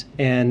countries.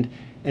 And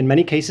in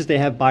many cases, they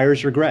have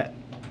buyer's regret.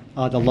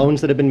 The loans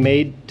that have been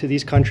made to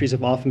these countries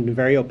have often been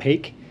very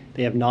opaque.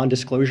 They have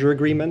non-disclosure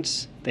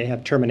agreements. They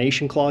have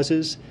termination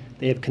clauses.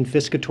 They have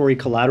confiscatory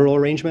collateral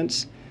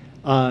arrangements.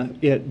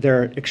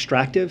 They're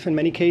extractive in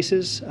many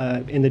cases.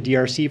 In the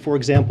DRC, for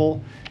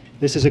example,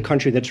 this is a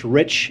country that's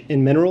rich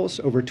in minerals,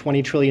 over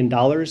 $20 trillion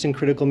in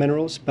critical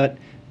minerals, but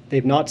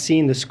they've not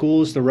seen the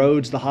schools, the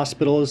roads, the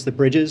hospitals, the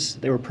bridges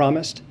they were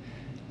promised.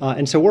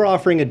 And so we're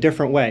offering a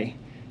different way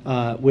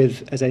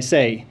with, as I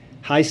say,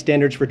 high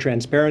standards for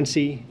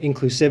transparency,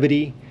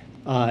 inclusivity,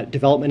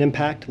 development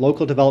impact,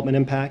 local development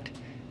impact,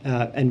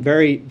 and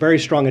very, very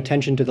strong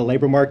attention to the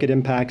labor market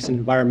impacts and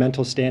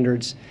environmental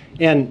standards.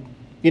 And,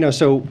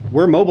 so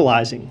we're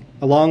mobilizing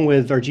along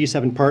with our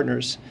G7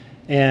 partners,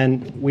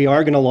 and we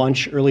are going to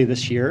launch early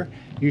this year.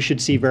 You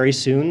should see very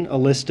soon a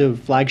list of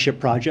flagship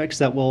projects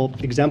that will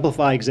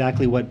exemplify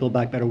exactly what Build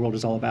Back Better World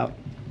is all about.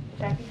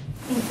 Jackie?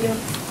 Thank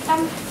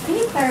you. Can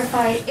you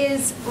clarify,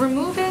 is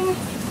removing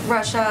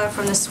Russia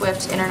from the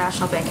SWIFT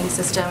international banking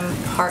system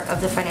part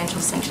of the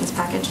financial sanctions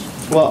package?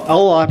 Well,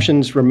 all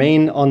options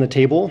remain on the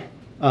table,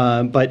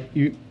 but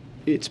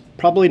it's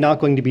probably not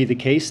going to be the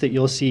case that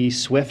you'll see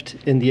SWIFT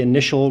in the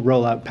initial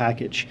rollout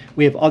package.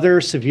 We have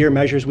other severe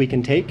measures we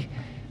can take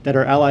that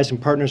our allies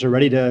and partners are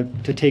ready to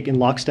take in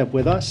lockstep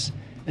with us,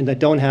 and that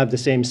don't have the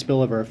same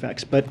spillover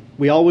effects. But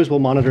we always will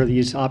monitor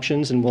these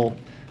options, and we'll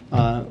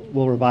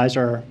revise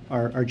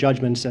our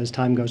judgments as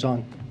time goes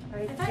on.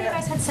 I thought you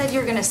guys had said you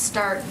were going to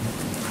start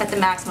at the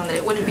maximum, that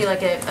it wouldn't be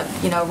like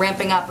a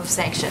ramping up of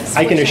sanctions?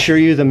 I can assure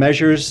you the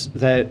measures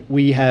that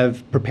we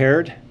have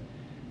prepared,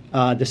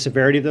 the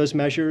severity of those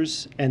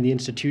measures and the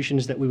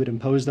institutions that we would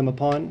impose them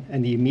upon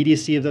and the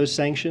immediacy of those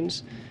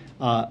sanctions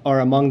are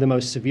among the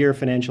most severe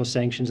financial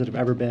sanctions that have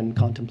ever been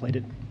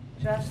contemplated.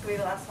 Josh, the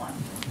last one.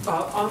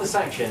 On the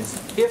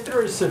sanctions, if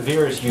they're as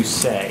severe as you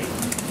say,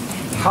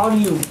 how do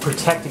you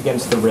protect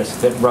against the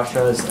risk that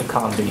Russia's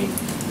economy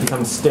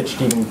becomes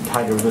stitched even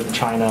tighter with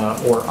China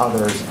or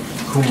others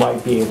who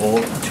might be able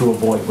to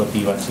avoid what the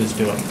U.S. is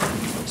doing?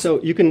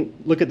 So you can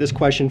look at this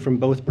question from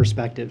both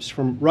perspectives.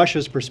 From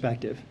Russia's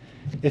perspective,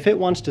 if it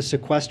wants to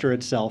sequester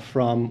itself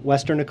from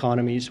Western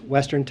economies,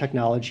 Western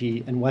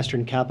technology, and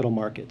Western capital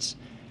markets,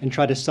 and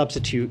try to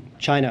substitute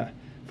China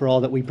for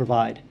all that we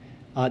provide,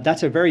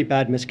 that's a very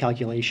bad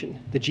miscalculation.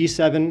 The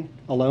G7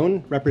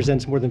 alone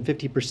represents more than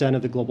 50%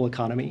 of the global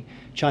economy.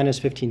 China's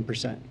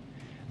 15%.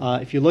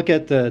 If you look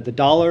at the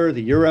dollar,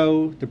 the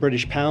euro, the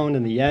British pound,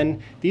 and the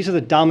yen, these are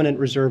the dominant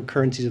reserve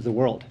currencies of the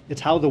world.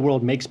 It's how the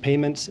world makes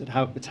payments,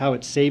 it's how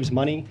it saves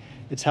money,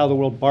 it's how the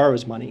world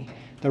borrows money.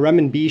 The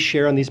renminbi's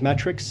share on these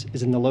metrics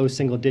is in the low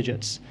single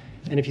digits.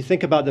 And if you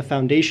think about the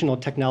foundational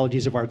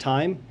technologies of our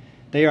time,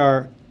 they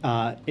are,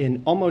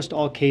 in almost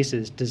all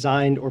cases,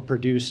 designed or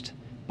produced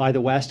by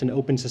the West and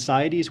open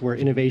societies where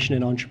innovation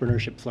and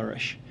entrepreneurship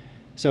flourish.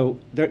 So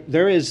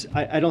there is,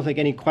 I don't think,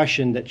 any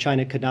question that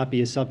China could not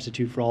be a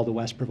substitute for all the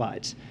West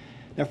provides.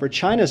 Now, for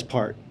China's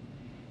part,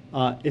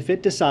 if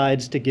it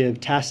decides to give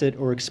tacit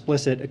or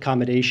explicit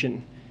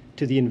accommodation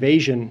to the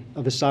invasion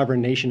of a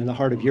sovereign nation in the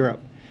heart of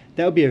Europe,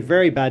 that would be a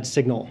very bad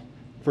signal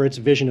for its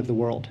vision of the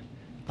world.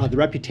 The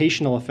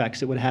reputational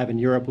effects it would have in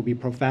Europe would be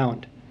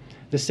profound.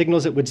 The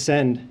signals it would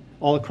send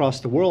all across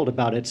the world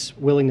about its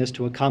willingness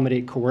to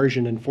accommodate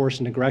coercion and force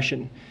and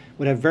aggression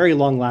would have very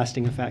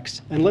long-lasting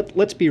effects. And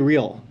let's be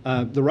real.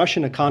 The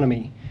Russian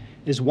economy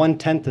is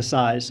 1/10 the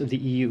size of the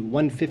EU,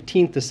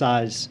 1/15 the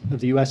size of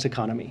the US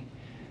economy.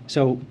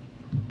 So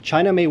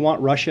China may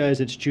want Russia as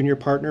its junior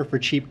partner for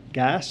cheap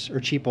gas or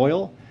cheap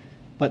oil,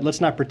 but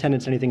let's not pretend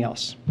it's anything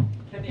else.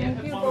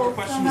 Thank you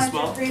both so much.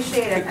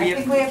 Appreciate it. I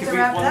think we have to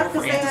wrap it up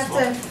because they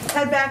have to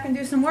head back and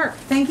do some work.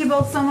 Thank you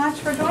both so much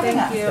for joining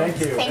us. Thank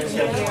you. Thank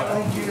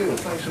you.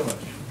 Thanks so much.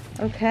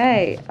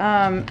 Okay.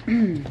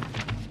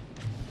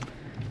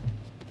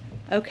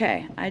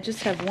 Okay, I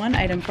just have one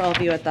item for all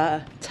of you at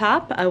the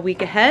top, a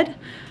week ahead.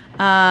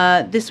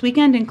 This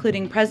weekend,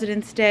 including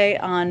President's Day,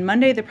 on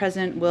Monday, the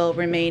President will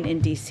remain in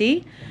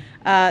D.C.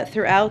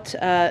 Throughout,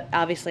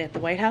 obviously at the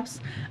White House.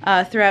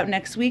 Throughout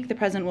next week, the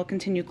President will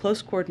continue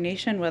close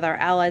coordination with our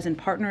allies and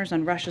partners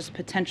on Russia's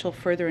potential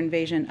further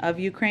invasion of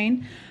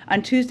Ukraine.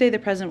 On Tuesday, the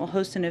President will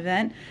host an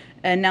event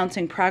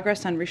announcing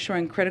progress on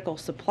restoring critical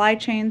supply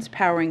chains,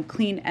 powering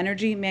clean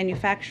energy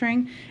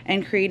manufacturing,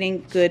 and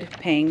creating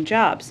good-paying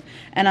jobs.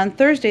 And on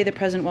Thursday, the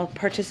President will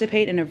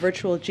participate in a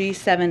virtual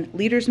G7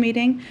 leaders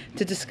meeting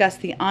to discuss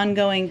the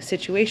ongoing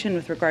situation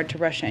with regard to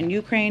Russia and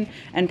Ukraine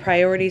and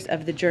priorities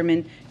of the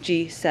German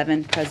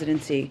G7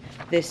 presidency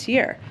this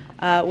year.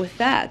 With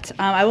that,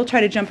 I will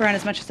try to jump around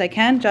as much as I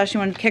can. Josh, you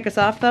want to kick us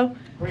off, though?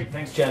 Great,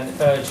 thanks, Jen.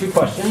 Two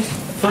questions.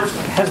 First,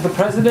 has the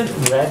President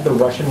read the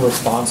Russian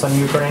response on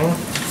Ukraine?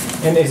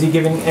 And is he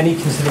giving any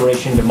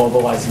consideration to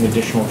mobilizing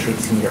additional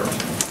troops in Europe?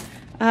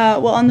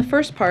 Well, on the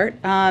first part,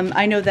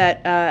 I know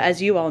that,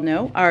 as you all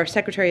know, our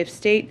Secretary of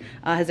State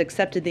has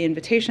accepted the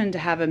invitation to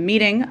have a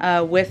meeting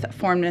with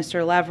Foreign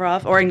Minister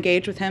Lavrov, or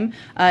engage with him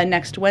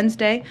next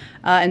Wednesday.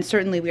 And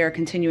certainly we are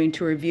continuing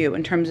to review.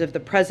 In terms of the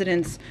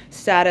President's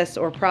status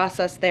or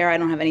process there, I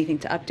don't have anything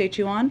to update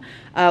you on.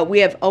 We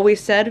have always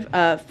said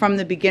from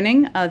the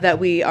beginning that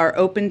we are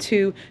open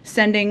to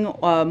sending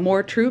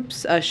more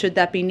troops should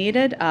that be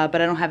needed, but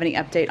I don't have any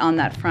update on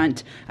that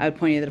front. I would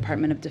point you to the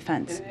Department of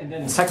Defense. And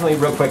then secondly,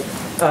 real quick,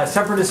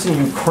 separatists in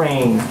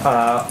Ukraine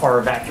are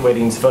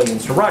evacuating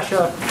civilians to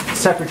Russia.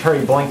 Secretary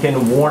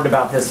Blinken warned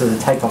about this as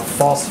a type of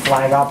false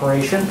flag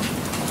operation.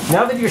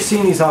 Now that you're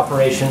seeing these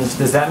operations,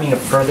 does that mean a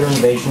further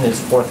invasion is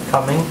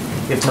forthcoming,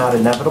 if not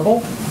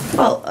inevitable?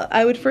 Well,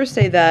 I would first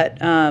say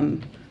that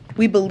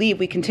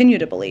we continue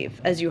to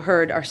believe, as you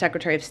heard our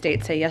Secretary of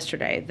State say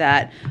yesterday,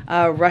 that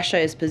Russia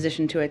is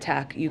positioned to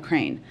attack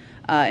Ukraine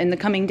in the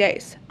coming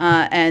days.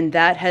 And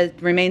that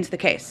remains the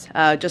case.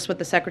 Just what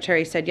the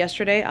Secretary said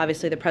yesterday,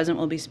 obviously the President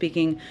will be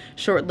speaking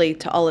shortly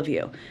to all of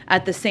you.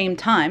 At the same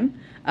time,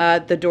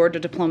 the door to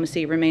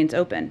diplomacy remains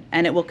open,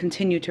 and it will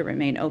continue to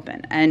remain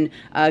open. And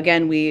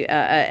again,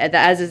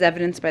 as is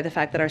evidenced by the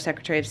fact that our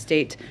Secretary of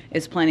State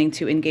is planning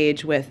to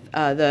engage with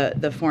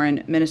the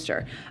foreign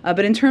minister.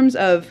 But in terms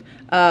of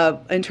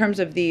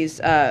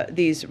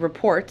these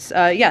reports,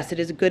 yes, it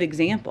is a good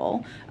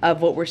example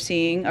of what we're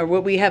seeing, or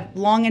what we have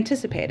long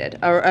anticipated,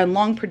 and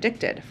long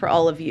predicted for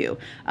all of you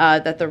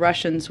that the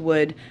Russians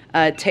would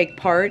take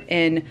part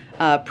in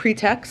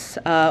pretexts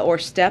or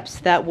steps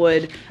that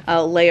would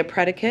lay a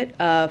predicate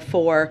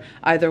for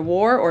either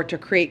war or to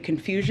create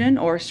confusion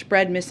or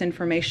spread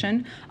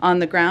misinformation on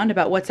the ground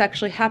about what's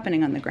actually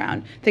happening on the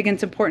ground. I think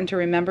it's important to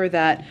remember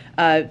that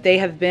they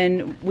have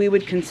been, we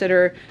would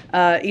consider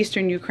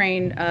Eastern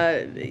Ukraine,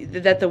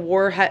 that the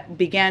war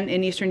began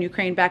in Eastern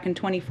Ukraine back in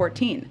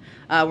 2014.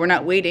 We're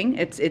not waiting.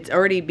 It's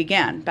already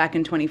began back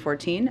in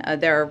 2014.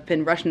 There have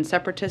been Russian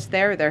separatists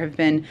there. There have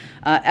been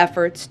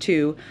efforts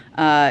to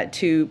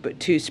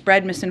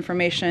spread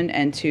misinformation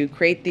and to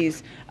create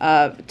these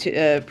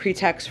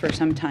pretexts for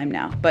some time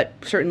now. But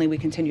certainly we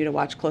continue to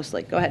watch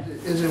closely. Go ahead.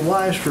 Is it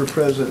wise for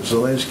President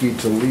Zelensky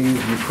to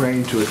leave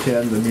Ukraine to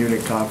attend the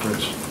Munich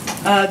conference?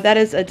 That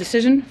is a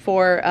decision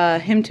for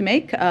him to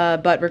make,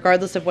 but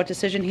regardless of what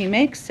decision he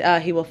makes,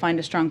 he will find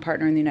a strong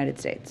partner in the United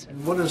States.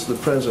 And what does the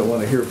president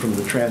want to hear from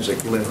the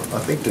transatlantic? I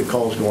think the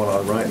call's going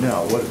on right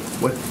now.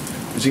 What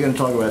is he going to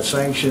talk about?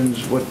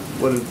 Sanctions? What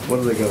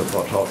are they going to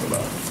talk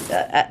about?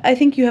 I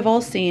think you have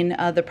all seen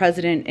the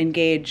president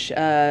engage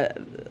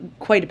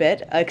quite a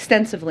bit,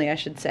 extensively, I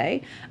should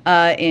say,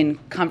 in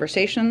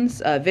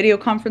conversations, video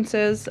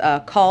conferences,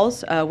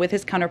 calls with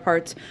his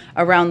counterparts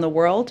around the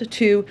world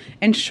to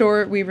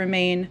ensure we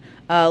remain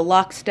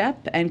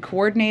lockstep and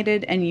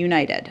coordinated and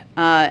united.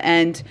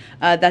 And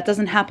that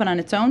doesn't happen on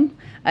its own.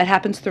 It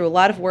happens through a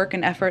lot of work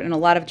and effort and a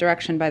lot of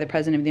direction by the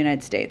President of the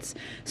United States.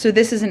 So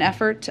this is an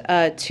effort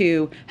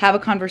to have a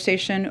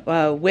conversation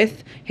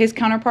with his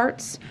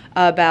counterparts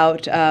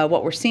about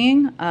what we're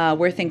seeing,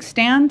 where things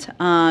stand,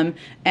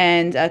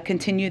 and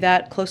continue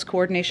that close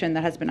coordination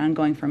that has been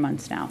ongoing for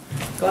months now.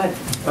 Go ahead.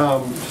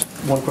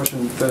 One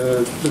question. There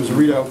was a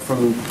readout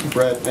from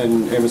Brett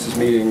and Amos's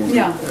meeting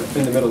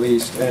in the Middle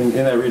East, and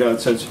in that readout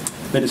it says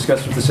they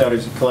discussed with the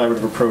Saudis a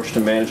collaborative approach to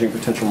managing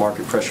potential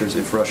market pressures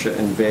if Russia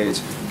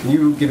invades. Can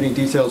you give any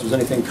details? Was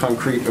anything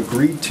concrete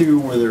agreed to?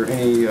 Were there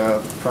any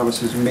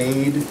promises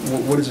made?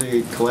 What does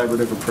a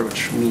collaborative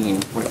approach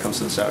mean when it comes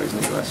to the Saudis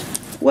and the U.S.?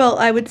 Well,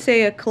 I would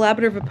say a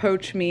collaborative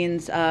approach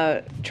means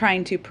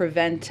trying to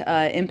prevent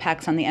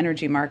impacts on the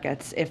energy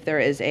markets if there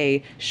is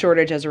a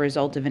shortage as a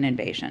result of an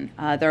invasion.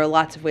 There are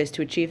lots of ways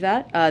to achieve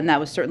that, and that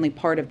was certainly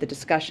part of the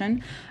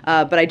discussion,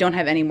 but I don't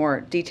have any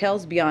more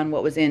details beyond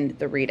what was in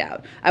the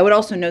readout. I would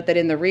also note that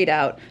in the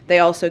readout, they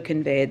also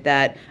conveyed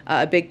that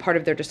a big part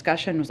of their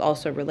discussion was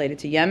also related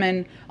to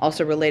Yemen,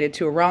 also related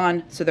to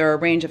Iran, so there are a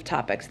range of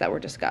topics that were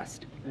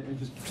discussed. And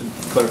just to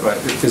clarify,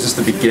 is this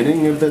the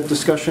beginning of that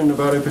discussion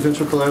about a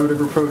potential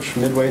collaborative approach,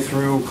 midway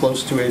through,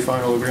 close to a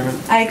final agreement?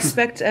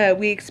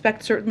 We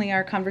expect certainly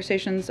our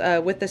conversations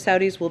with the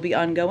Saudis will be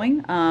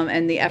ongoing,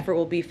 and the effort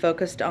will be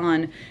focused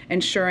on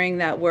ensuring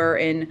that we're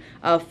in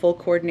full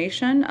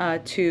coordination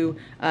to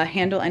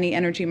handle any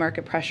energy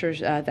market pressures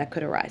that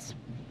could arise.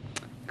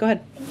 Go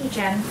ahead. Thank you,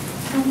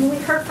 Jen. We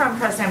heard from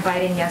President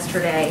Biden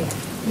yesterday.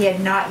 He had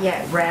not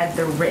yet read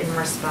the written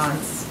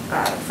response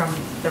from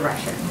the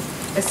Russians.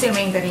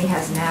 Assuming that he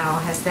has now,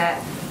 has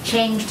that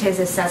changed his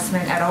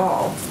assessment at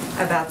all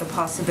about the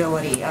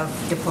possibility of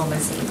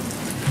diplomacy?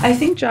 I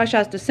think Josh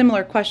asked a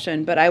similar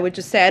question, but I would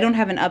just say I don't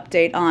have an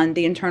update on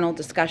the internal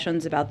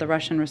discussions about the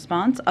Russian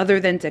response, other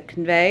than to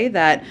convey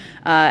that,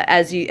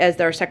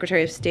 as our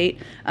Secretary of State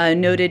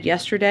noted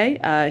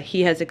yesterday,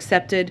 he has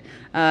accepted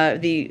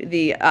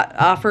the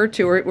offer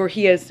to, or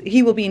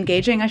he will be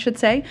engaging, I should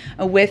say,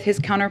 with his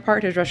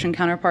counterpart, his Russian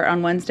counterpart,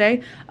 on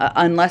Wednesday,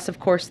 unless,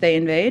 of course, they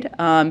invade.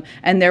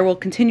 And there will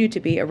continue to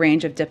be a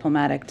range of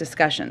diplomatic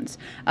discussions.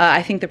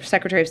 I think the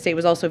Secretary of State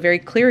was also very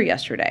clear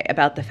yesterday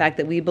about the fact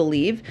that we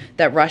believe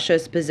that Russia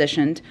is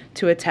positioned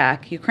to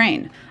attack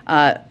Ukraine.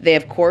 They,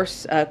 of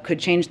course, could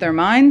change their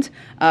mind,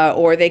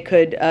 or they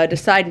could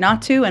decide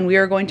not to, and we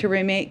are going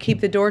to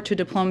keep the door to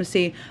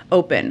diplomacy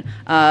open,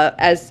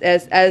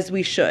 as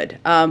we should.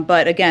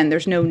 But again,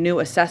 there's no new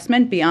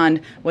assessment beyond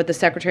what the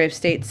Secretary of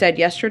State said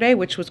yesterday,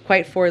 which was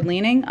quite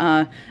forward-leaning,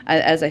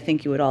 as I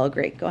think you would all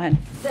agree. Go ahead.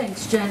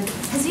 Thanks, Jen.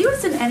 Has the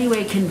U.S. in any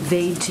way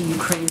conveyed to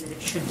Ukraine that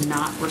it should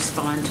not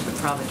respond to the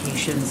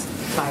provocations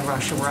by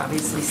Russia? We're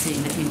obviously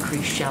seeing the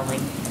increased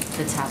shelling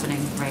that's happening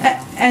right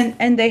now.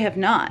 And they have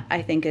not,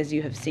 I think, as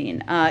you have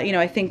seen.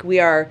 I think we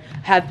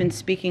have been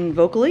speaking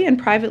vocally and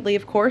privately,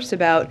 of course,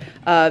 about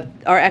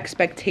our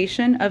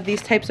expectation of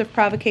these types of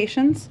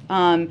provocations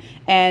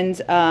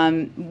and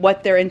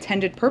what their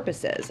intended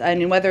purpose is. I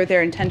mean, whether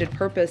their intended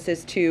purpose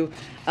is to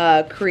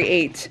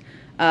create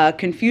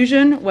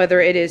confusion, whether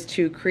it is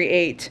to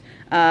create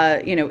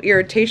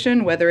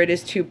irritation, whether it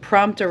is to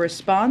prompt a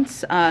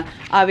response,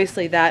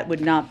 obviously that would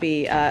not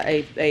be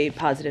a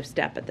positive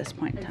step at this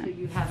point in time. So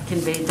you have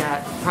conveyed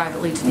that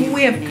privately to the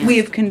Ukrainians? We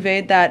have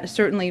conveyed that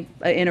certainly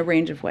in a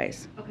range of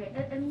ways. Okay,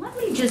 and let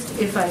me just,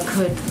 if I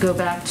could, go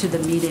back to the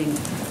meeting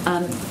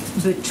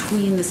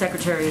between the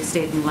Secretary of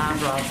State and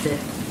Lavrov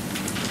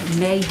that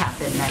may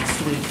happen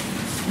next week.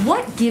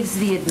 What gives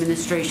the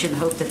administration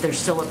hope that there's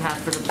still a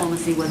path for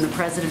diplomacy when the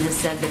president has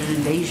said that an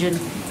invasion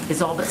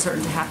is all but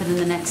certain to happen in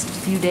the next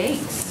few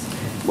days?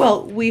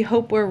 Well, we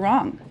hope we're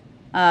wrong.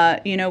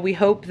 We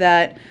hope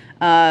that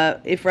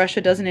if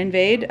Russia doesn't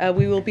invade,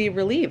 we will be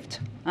relieved.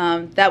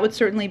 That would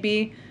certainly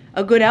be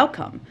a good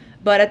outcome.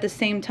 But at the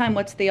same time,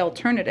 what's the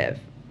alternative?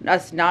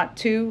 Us not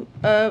to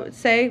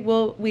say,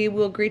 well, we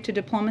will agree to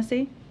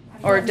diplomacy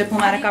or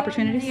diplomatic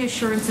opportunities? Any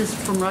assurances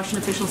from Russian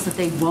officials that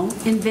they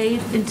won't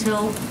invade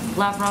until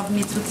Lavrov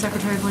meets with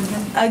Secretary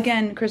Blinken?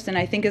 Again, Kristen,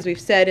 I think as we've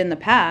said in the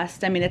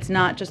past, I mean, it's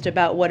not just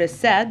about what is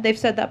said. They've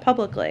said that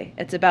publicly.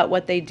 It's about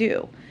what they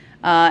do.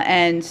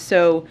 And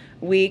so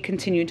we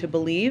continue to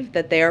believe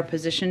that they are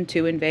positioned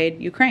to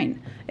invade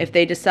Ukraine. If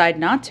they decide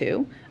not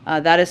to,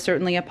 that is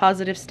certainly a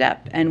positive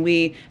step. And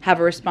we have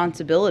a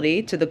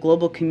responsibility to the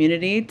global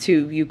community,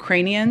 to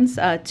Ukrainians,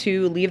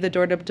 to leave the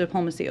door to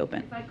diplomacy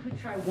open. If I could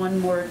try one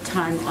more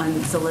time on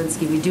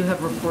Zelensky, we do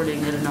have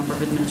reporting that a number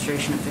of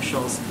administration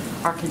officials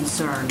are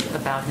concerned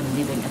about him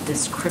leaving at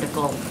this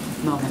critical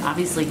moment.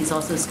 Obviously, he's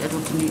also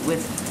scheduled to meet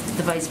with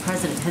the vice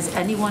president. Has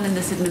anyone in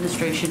this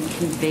administration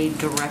conveyed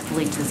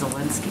directly to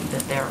Zelensky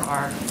that there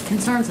are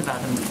concerns about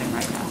him leaving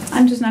right now?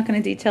 I'm just not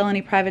going to detail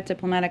any private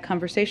diplomatic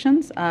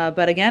conversations.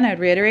 But again, I'd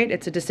reiterate,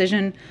 it's a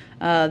decision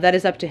that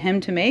is up to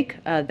him to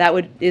make.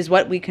 That is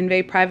what we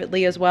convey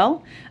privately as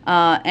well.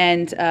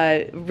 And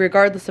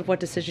regardless of what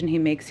decision he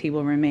makes, he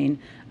will remain.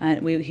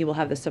 He will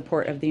have the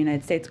support of the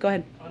United States. Go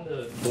ahead. On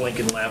the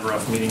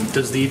Blinken-Lavrov meeting,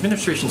 does the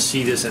administration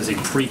see this as a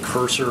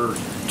precursor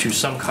to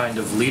some kind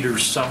of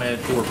leaders' summit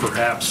or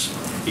perhaps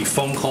a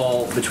phone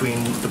call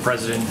between the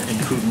president and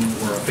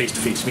Putin or a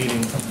face-to-face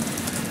meeting?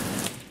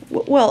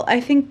 Well, I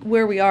think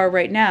where we are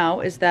right now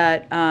is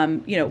that,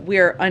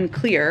 we're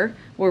unclear.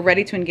 We're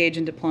ready to engage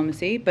in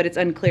diplomacy, but it's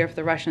unclear if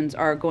the Russians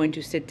are going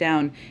to sit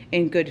down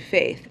in good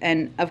faith.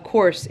 And of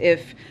course,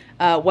 if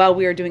while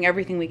we are doing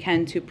everything we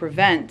can to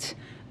prevent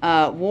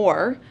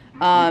war,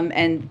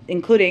 and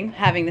including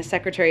having the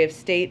Secretary of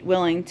State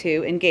willing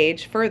to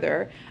engage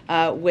further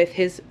with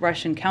his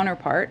Russian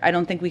counterpart, I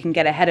don't think we can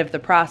get ahead of the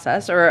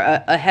process or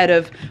ahead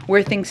of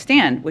where things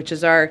stand, which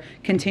is our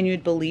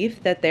continued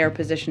belief that they are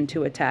positioned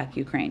to attack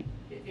Ukraine.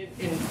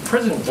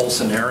 President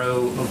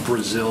Bolsonaro of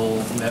Brazil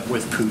met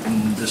with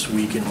Putin this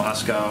week in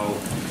Moscow.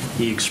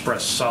 He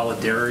expressed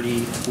solidarity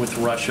with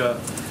Russia.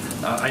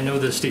 I know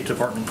the State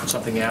Department put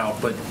something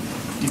out, but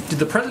did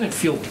the president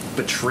feel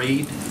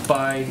betrayed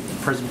by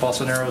President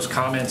Bolsonaro's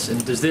comments,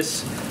 and does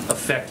this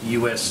affect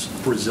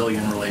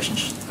U.S.-Brazilian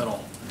relations at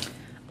all?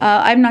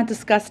 I've not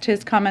discussed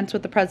his comments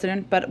with the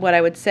president, but what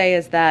I would say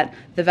is that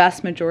the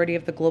vast majority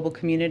of the global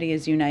community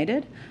is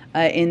united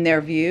in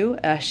their view,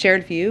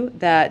 shared view,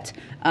 that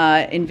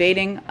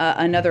invading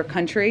another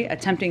country,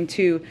 attempting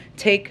to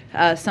take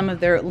some of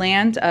their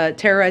land,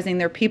 terrorizing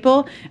their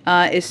people,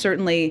 is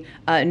certainly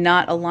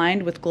not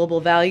aligned with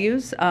global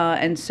values.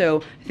 And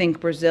so I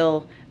think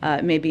Brazil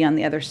may be on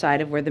the other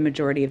side of where the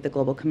majority of the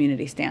global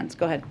community stands.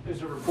 Go ahead.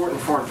 There's a report in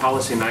Foreign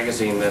Policy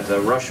magazine that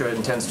Russia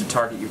intends to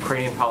target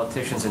Ukrainian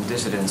politicians and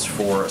dissidents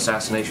for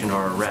assassination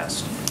or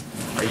arrest.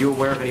 Are you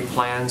aware of any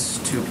plans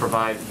to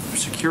provide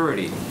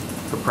security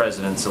for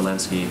President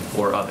Zelensky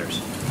or others?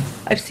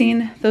 I've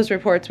seen those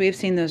reports. We've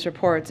seen those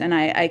reports, and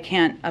I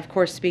can't, of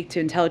course, speak to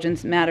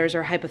intelligence matters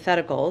or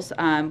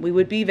hypotheticals. We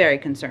would be very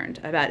concerned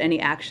about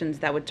any actions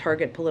that would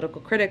target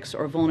political critics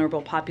or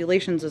vulnerable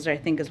populations, as I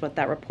think is what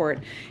that report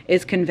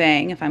is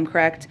conveying, if I'm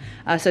correct,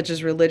 such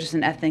as religious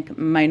and ethnic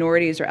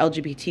minorities or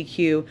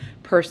LGBTQ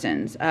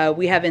persons.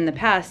 We have in the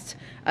past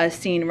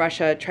seen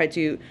Russia try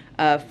to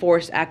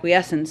force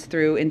acquiescence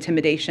through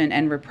intimidation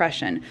and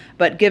repression.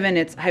 But given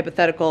it's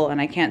hypothetical and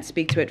I can't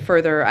speak to it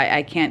further,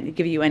 I can't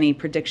give you any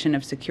prediction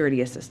of security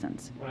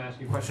assistance. I want to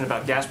ask you a question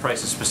about gas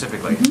prices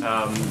specifically.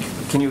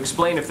 Can you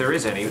explain, if there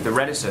is any, the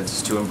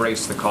reticence to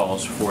embrace the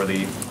calls for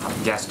the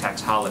gas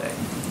tax holiday?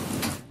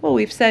 Well,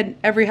 we've said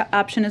every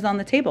option is on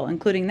the table,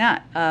 including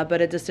that,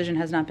 but a decision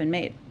has not been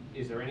made.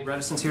 Is there any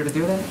reticence here to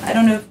do that? I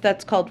don't know if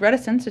that's called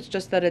reticence. It's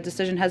just that a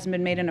decision hasn't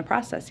been made in a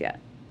process yet.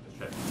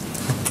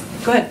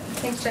 Go ahead.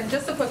 Thanks, Jen.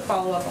 Just a quick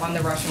follow-up on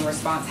the Russian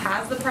response.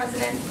 Has the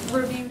president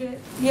reviewed it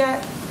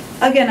yet?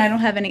 Again, I don't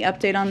have any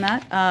update on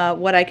that.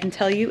 What I can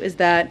tell you is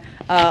that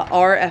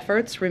our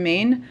efforts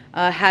remain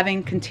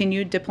having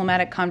continued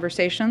diplomatic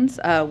conversations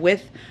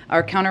with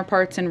our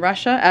counterparts in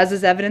Russia, as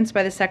is evidenced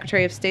by the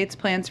Secretary of State's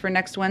plans for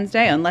next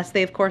Wednesday, unless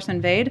they, of course,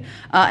 invade,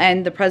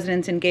 and the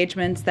president's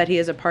engagements that he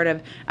is a part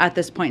of at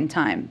this point in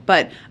time.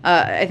 But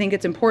I think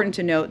it's important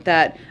to note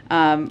that,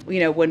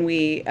 when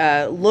we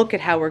look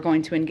at how we're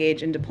going to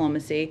engage in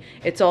diplomacy,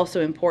 it's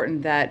also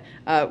important that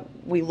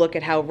we look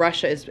at how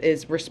Russia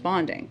is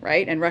responding,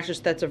 right? And Russia's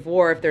threats of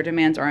war, if their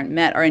demands aren't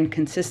met, are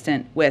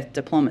inconsistent with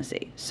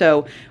diplomacy.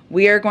 So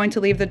we are going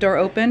to leave the door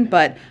open,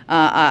 but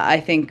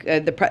I think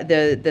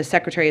the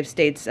Secretary of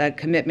State's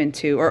commitment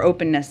to or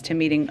openness to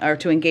meeting or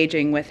to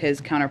engaging with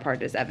his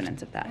counterpart is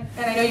evidence of that.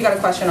 And I know you got a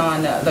question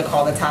on the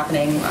call that's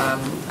happening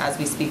as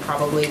we speak,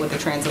 probably with the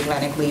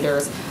transatlantic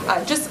leaders.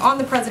 Just on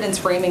the president's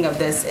framing of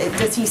this,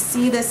 does he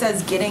see this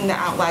as getting the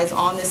allies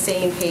on the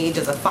same page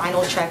as a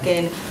final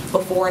check-in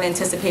before an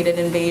anticipated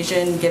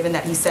invasion, given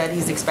that he said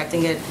he's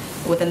expecting it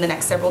within the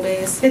next several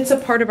days? It's a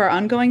part of our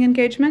ongoing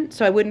engagement,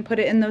 so I wouldn't put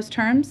it in those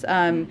terms.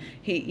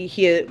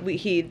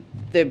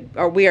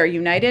 We are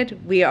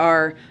united. We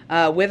are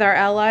with our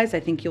allies. I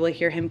think you will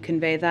hear him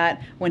convey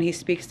that when he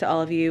speaks to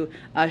all of you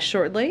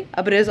shortly.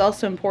 But it is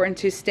also important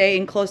to stay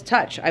in close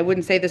touch. I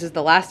wouldn't say this is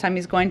the last time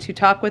he's going to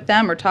talk with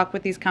them or talk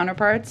with these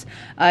counterparts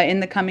in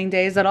the coming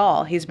days at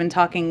all. He's been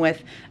talking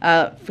with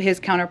his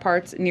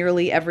counterparts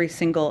nearly every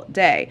single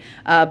day.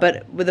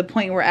 But with the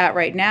point we're at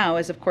right now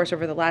is, of course,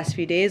 over the last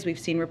few days, we've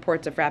seen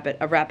reports of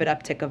a rapid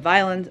uptick of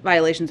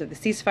violations of the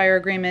ceasefire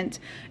agreement,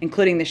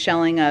 including the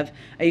shelling of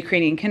a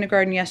Ukrainian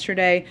kindergarten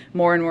yesterday.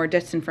 More and more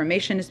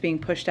disinformation is being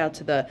pushed out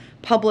to the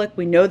public.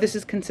 We know this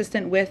is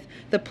consistent with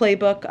the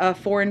playbook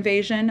for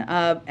invasion,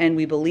 and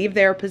we believe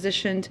they are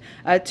positioned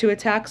to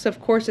attack. So, of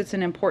course, it's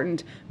an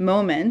important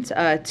moment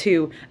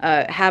to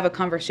have a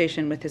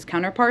conversation with his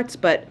counterparts,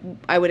 but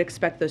I would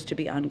expect those to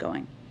be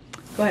ongoing.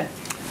 Go ahead.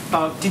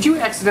 Did you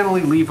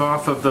accidentally leave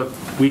off of the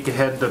week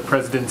ahead the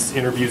president's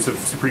interviews of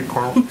Supreme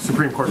Court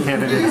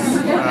candidates?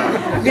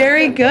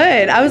 Very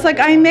good. I was like,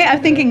 I'm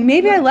thinking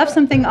maybe I left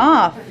something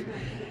off.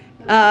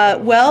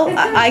 Well,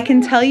 I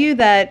can tell you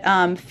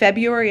that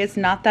February is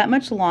not that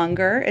much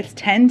longer. It's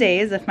 10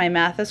 days, if my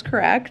math is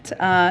correct,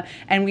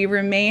 and we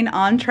remain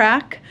on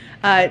track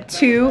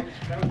to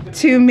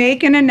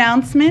make an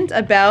announcement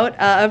about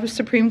a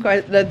Supreme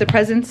Court, the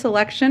president's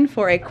selection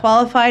for a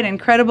qualified and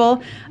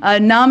credible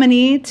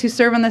nominee to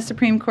serve on the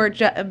Supreme Court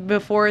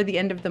before the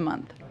end of the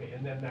month. Okay,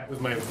 and then that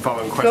was my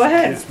following question. Go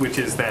ahead. Which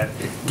is that,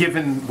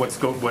 given what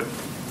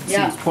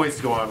seems poised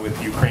to go on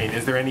with Ukraine,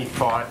 is there any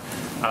thought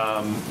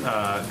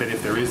that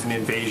if there is an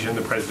invasion,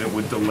 the president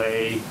would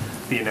delay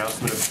the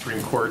announcement of the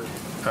Supreme Court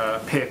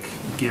pick,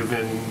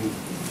 given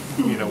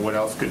what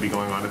else could be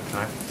going on at the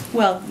time?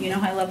 Well, you know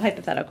I love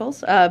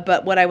hypotheticals,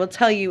 but what I will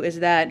tell you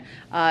is that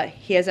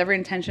he has every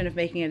intention of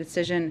making a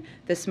decision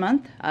this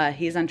month.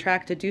 He's on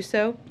track to do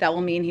so. That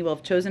will mean he will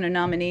have chosen a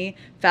nominee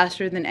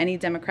faster than any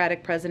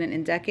Democratic president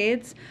in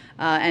decades.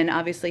 And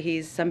obviously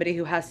he's somebody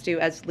who has to,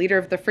 as leader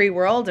of the free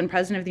world and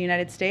president of the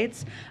United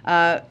States,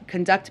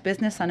 conduct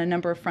business on a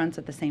number of fronts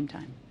at the same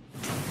time.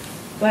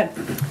 Go ahead.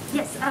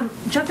 Yes,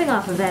 jumping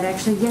off of that,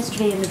 actually,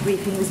 yesterday in the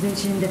briefing it was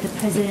mentioned that the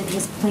president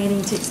was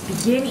planning to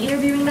begin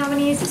interviewing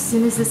nominees as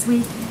soon as this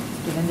week.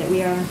 Given that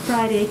we are on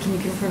Friday, can you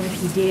confirm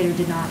if he did or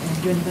did not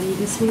interview anybody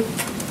this week?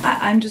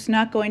 I'm just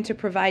not going to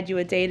provide you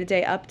a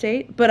day-to-day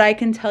update, but I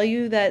can tell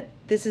you that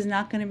this is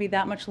not going to be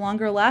that much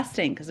longer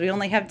lasting because we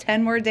only have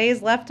 10 more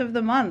days left of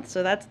the month,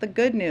 so that's the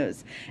good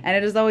news. And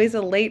it is always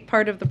a late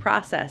part of the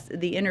process,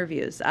 the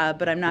interviews,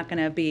 but I'm not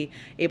going to be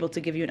able to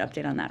give you an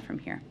update on that from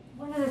here.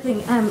 One other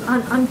thing,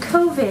 on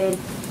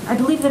COVID, I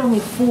believe that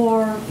only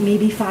 4,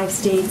 maybe 5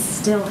 states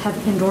still have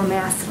indoor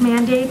mask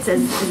mandates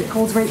as it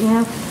holds right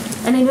now.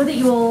 And I know that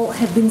you all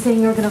have been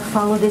saying you're going to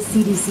follow the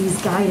CDC's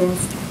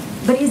guidance,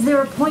 but is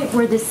there a point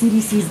where the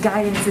CDC's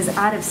guidance is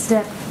out of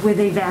step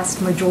with a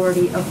vast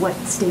majority of what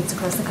states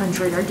across the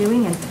country are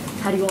doing, and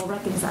how do you all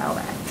reconcile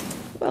that?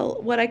 Well,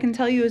 what I can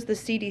tell you is the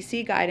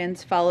CDC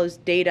guidance follows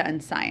data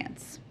and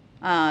science.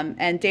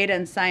 And data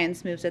and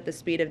science moves at the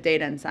speed of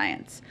data and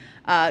science.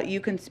 You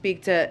can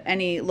speak to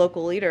any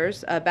local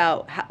leaders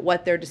about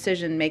what their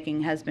decision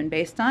making has been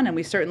based on, and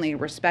we certainly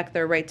respect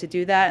their right to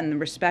do that and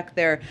respect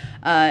their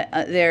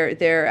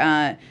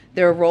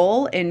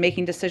role in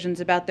making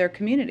decisions about their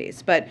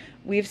communities. But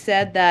we've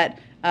said that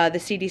the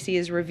CDC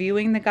is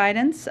reviewing the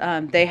guidance.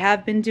 They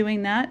have been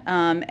doing that,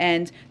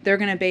 and they're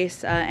going to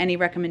base any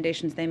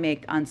recommendations they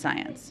make on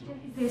science.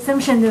 The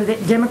assumption, though,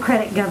 that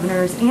Democratic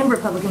governors and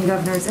Republican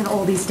governors in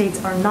all these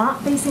states are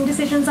not basing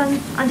decisions on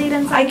data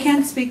and science? I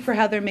can't speak for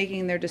how they're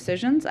making their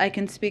decisions. I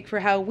can speak for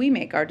how we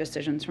make our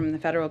decisions from the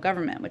federal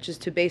government, which is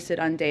to base it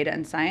on data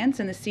and science.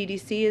 And the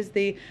CDC is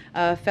the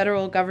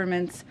federal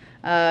government's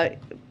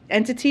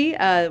entity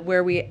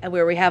where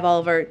we have all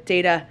of our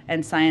data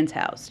and science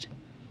housed.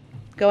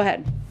 Go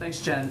ahead.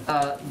 Thanks, Jen.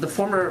 The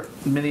former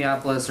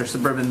Minneapolis or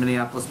suburban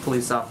Minneapolis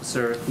police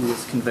officer who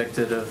was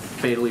convicted of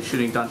fatally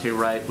shooting Dante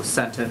Wright was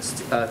sentenced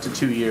to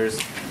 2 years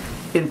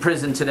in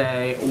prison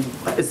today.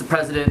 Is the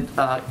president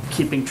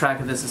keeping track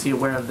of this? Is he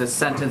aware of this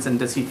sentence, and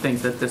does he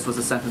think that this was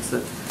a sentence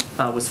that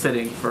was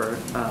fitting for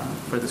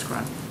this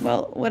crime?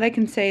 Well, what I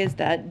can say is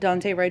that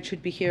Dante Wright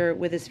should be here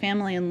with his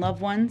family and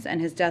loved ones, and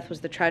his death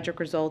was the tragic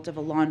result of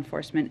a law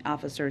enforcement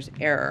officer's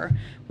error.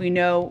 We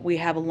know we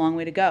have a long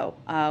way to go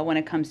when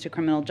it comes to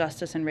criminal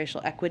justice and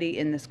racial equity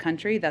in this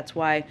country. That's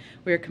why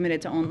we are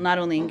committed to not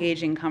only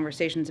engaging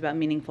conversations about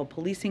meaningful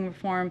policing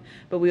reform,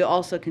 but we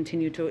also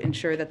continue to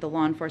ensure that the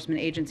law enforcement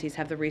agencies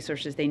have the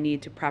resources they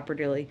need to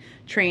properly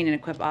train and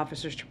equip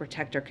officers to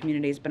protect our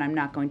communities, but I'm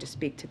not going to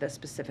speak to the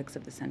specifics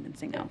of the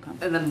sentencing outcome.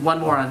 And then one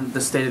more on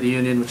the State of the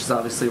Union, which is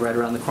obviously right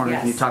around the corner.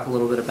 Yes. Can you talk a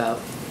little bit about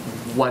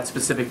what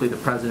specifically the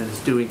president is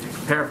doing to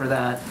prepare for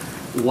that,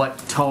 what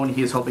tone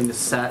he is hoping to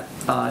set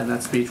in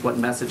that speech, what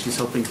message he's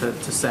hoping to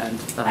send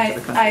to the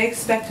country? I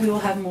expect we will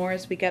have more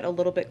as we get a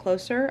little bit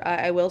closer.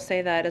 I will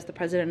say that as the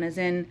president is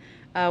in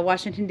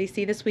Washington,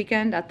 D.C. this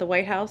weekend at the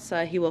White House.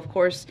 He will, of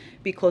course,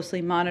 be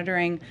closely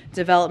monitoring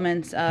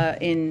developments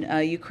in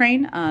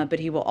Ukraine, but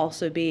he will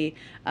also be,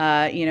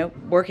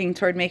 working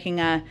toward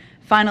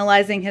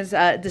finalizing his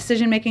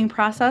decision-making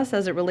process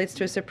as it relates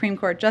to a Supreme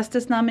Court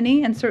justice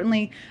nominee, and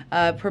certainly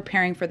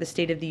preparing for the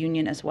State of the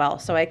Union as well.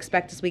 So I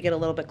expect as we get a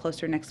little bit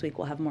closer next week,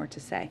 we'll have more to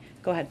say.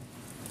 Go ahead.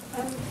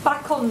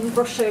 Back on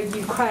Russia,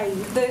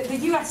 Ukraine, the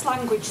US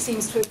language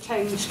seems to have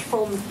changed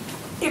from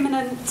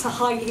imminent to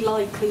highly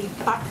likely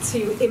back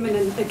to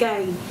imminent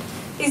again.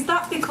 Is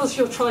that because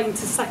you're trying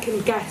to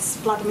second guess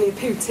Vladimir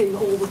Putin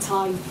all the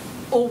time,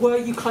 or were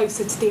you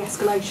closer to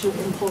de-escalation at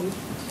one point?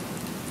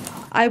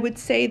 I would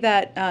say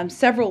that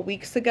several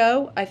weeks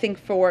ago, I think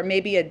for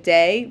maybe a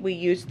day, we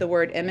used the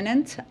word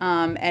imminent,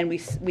 and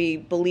we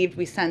believed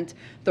we sent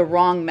the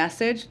wrong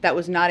message that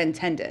was not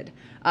intended.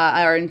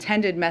 Our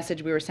intended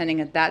message we were sending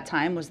at that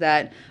time was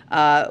that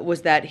it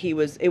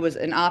was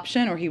an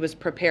option, or he was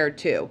prepared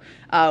to.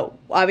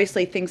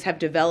 Obviously, things have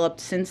developed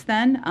since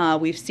then.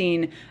 We've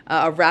seen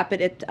a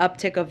rapid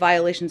uptick of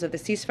violations of the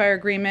ceasefire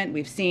agreement.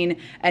 We've seen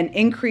an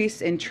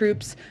increase in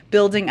troops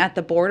building at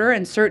the border,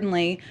 and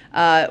certainly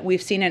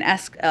we've seen an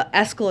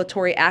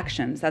escalatory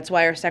actions. That's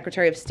why our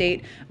Secretary of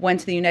State went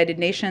to the United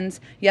Nations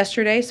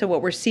yesterday. So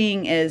what we're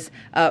seeing is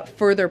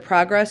further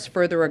progress,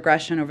 further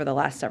aggression over the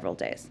last several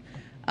days.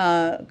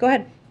 Go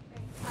ahead.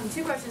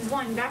 Two questions.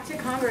 One, back to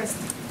Congress.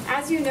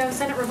 As you know,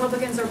 Senate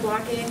Republicans are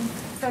blocking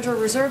Federal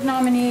Reserve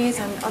nominees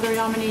and other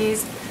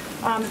nominees.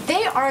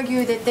 They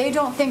argue that they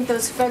don't think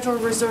those Federal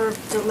Reserve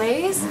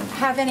delays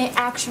have any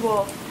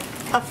actual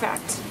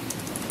effect.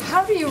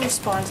 How do you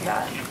respond to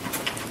that?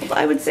 Well,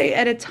 I would say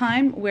at a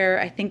time where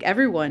I think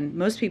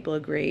most people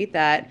agree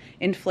that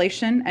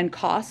inflation and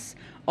costs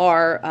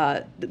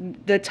are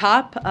the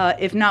top,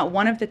 if not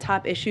one of the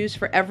top issues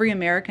for every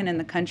American in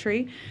the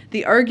country,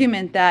 the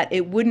argument that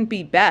it wouldn't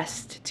be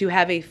best to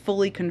have a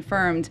fully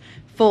confirmed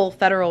full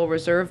Federal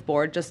Reserve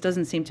Board just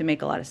doesn't seem to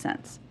make a lot of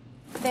sense.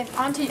 Then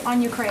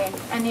on Ukraine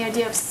and the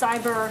idea of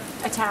cyber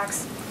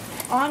attacks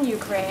on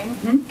Ukraine,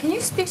 can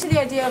you speak to the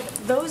idea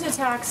of those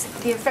attacks,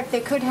 the effect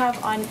they could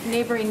have on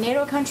neighboring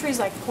NATO countries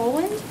like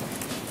Poland,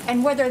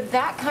 and whether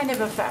that kind of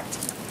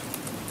effect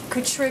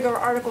could trigger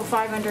Article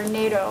 5 under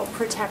NATO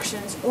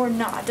protections or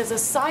not? Does a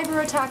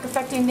cyber attack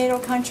affecting NATO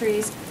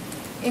countries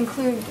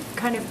include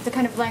the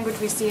kind of language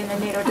we see in the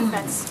NATO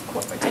defense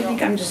corporate deal? I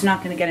think I'm just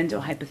not going to get into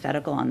a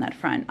hypothetical on that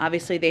front.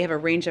 Obviously, they have a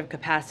range of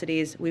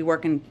capacities. We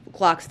work in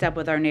lockstep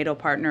with our NATO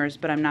partners,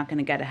 but I'm not going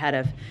to get ahead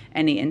of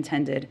any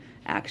intended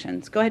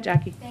actions. Go ahead,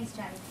 Jackie. Thanks,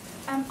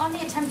 Jen. On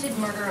the attempted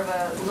murder of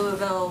a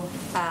Louisville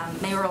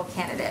mayoral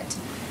candidate,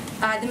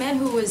 the man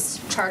who was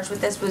charged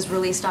with this was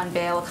released on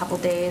bail a couple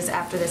days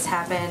after this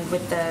happened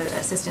with the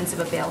assistance of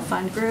a bail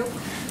fund group.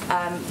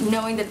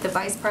 Knowing that the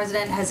vice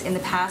president has in the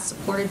past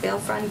supported bail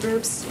fund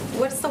groups,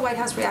 what's the White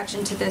House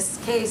reaction to this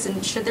case,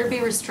 and should there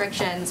be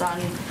restrictions on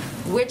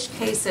which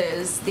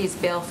cases these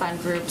bail fund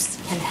groups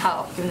can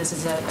help, given this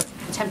is an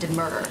attempted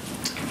murder?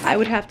 I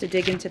would have to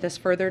dig into this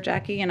further,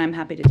 Jackie, and I'm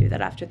happy to do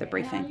that after the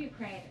briefing.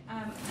 Ukraine,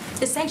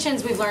 the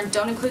sanctions we've learned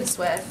don't include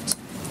SWIFT.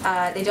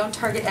 They don't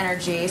target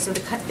energy, so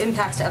the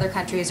impacts to other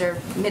countries are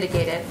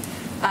mitigated.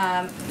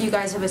 You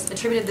guys have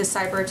attributed this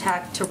cyber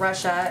attack to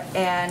Russia,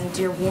 and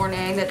you're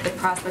warning that the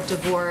prospect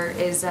of war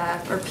is,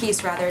 or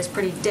peace rather, is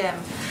pretty dim.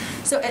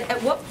 So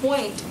at what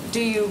point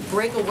do you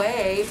break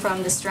away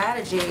from the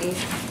strategy,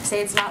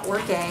 say it's not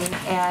working,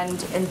 and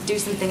do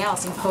something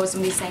else, impose some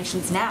of these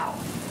sanctions now?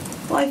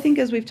 Well, I think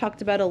as we've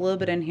talked about a little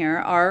bit in here,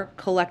 our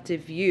collective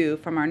view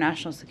from our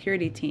national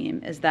security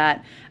team is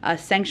that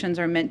sanctions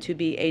are meant to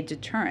be a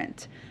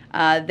deterrent.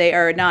 They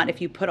are not.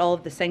 If you put all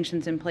of the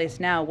sanctions in place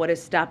now, what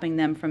is stopping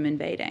them from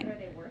invading? Are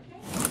they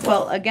working?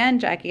 Well, again,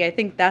 Jackie, I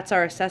think that's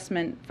our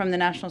assessment from the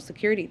national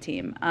security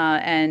team,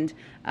 and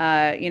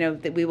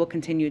that we will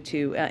continue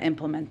to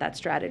implement that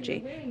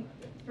strategy.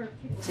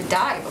 To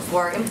die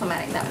before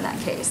implementing them in that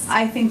case.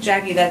 I think,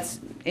 Jackie, that's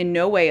in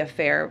no way a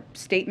fair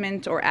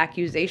statement or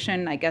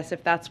accusation, I guess,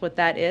 if that's what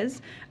that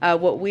is.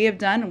 What we have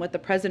done and what the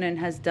president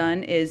has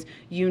done is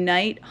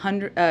unite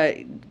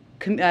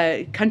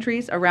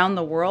countries around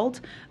the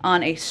world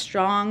on a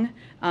strong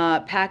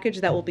package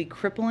that will be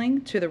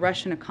crippling to the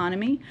Russian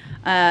economy.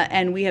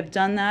 And we have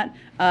done that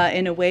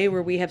in a way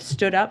where we have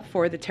stood up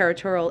for the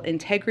territorial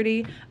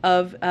integrity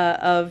of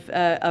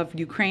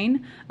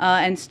Ukraine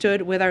and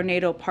stood with our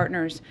NATO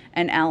partners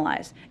and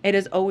allies. It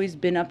has always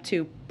been up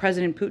to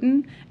President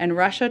Putin and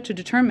Russia to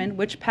determine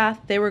which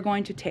path they were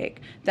going to take.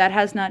 That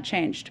has not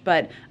changed,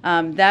 but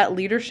that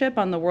leadership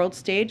on the world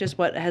stage is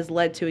what has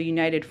led to a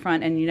united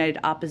front and united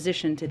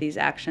opposition to these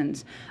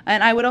actions.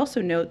 And I would also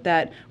note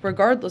that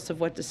regardless of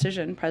what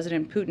decision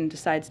President Putin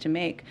decides to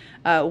make,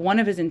 one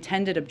of his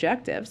intended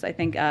objectives, I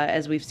think,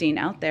 as we've seen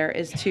out there,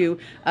 is to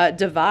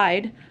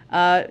divide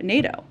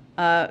NATO.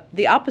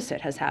 The opposite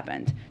has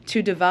happened,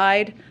 to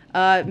divide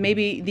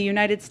maybe the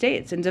United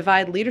States and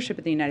divide leadership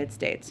of the United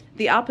States.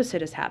 The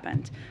opposite has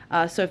happened.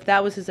 So if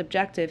that was his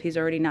objective, he's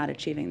already not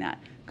achieving that.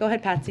 Go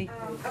ahead, Patsy.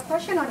 A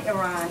question on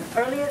Iran.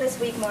 Earlier this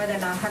week, more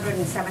than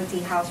 170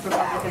 House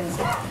Republicans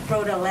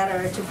wrote a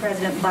letter to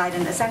President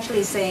Biden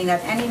essentially saying that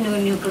any new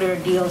nuclear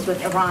deals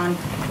with Iran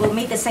will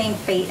meet the same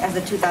fate as the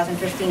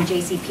 2015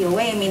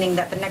 JCPOA, meaning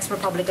that the next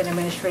Republican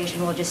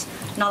administration will just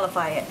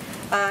nullify it.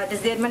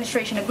 Does the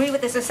administration agree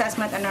with this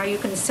assessment, and are you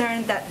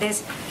concerned that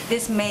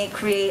this may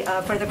create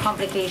further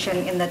complication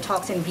in the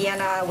talks in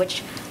Vienna,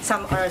 which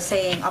some are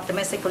saying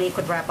optimistically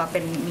could wrap up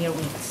in mere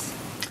weeks?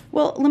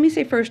 Well, let me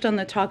say first on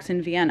the talks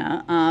in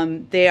Vienna,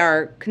 they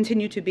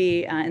continue to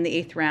be in the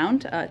 8th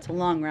round. It's a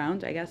long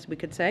round, I guess we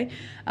could say.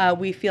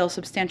 We feel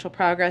substantial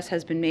progress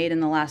has been made in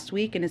the last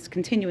week and is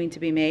continuing to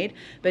be made,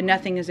 but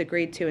nothing is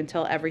agreed to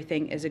until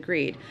everything is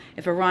agreed.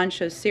 If Iran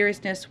shows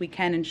seriousness, we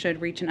can and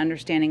should reach an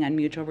understanding on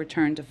mutual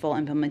return to full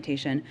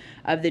implementation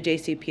of the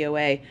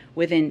JCPOA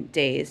within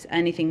days.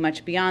 Anything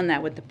much beyond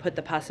that would put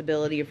the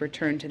possibility of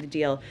return to the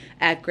deal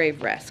at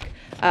grave risk.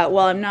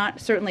 While I'm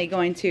not certainly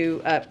going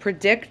to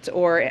predict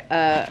or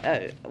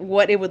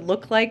what it would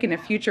look like in a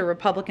future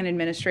Republican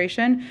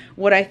administration,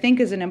 what I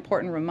think is an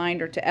important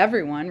reminder to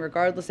everyone,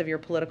 regardless of your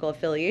political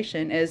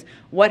affiliation, is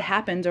what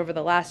happened over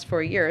the last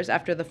 4 years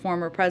after the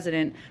former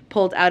president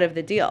pulled out of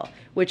the deal,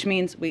 which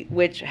means we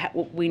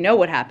know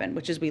what happened,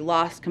 which is we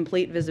lost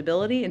complete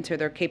visibility into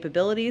their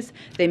capabilities.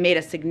 They made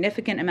a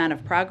significant amount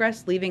of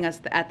progress, leaving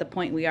us at the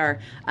point we are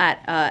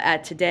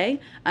at today,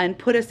 and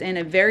put us in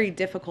a very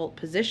difficult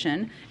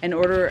position in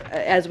order,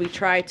 as we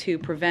try to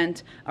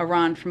prevent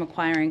Iran from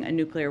acquiring a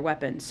nuclear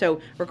weapon. So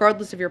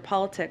regardless of your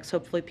politics,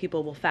 hopefully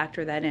people will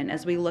factor that in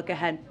as we look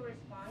ahead.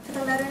 To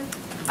the letter?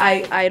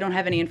 I don't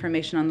have any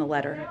information on the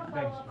letter.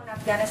 On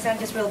Afghanistan,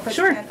 just real quick.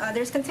 Sure.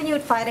 There's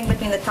continued fighting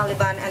between the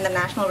Taliban and the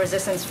National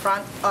Resistance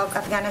Front of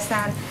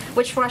Afghanistan,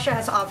 which Russia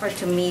has offered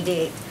to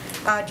mediate.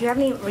 Do you have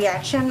any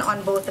reaction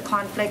on both the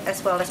conflict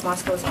as well as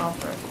Moscow's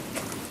offer?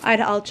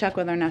 I'll check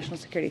with our national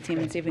security team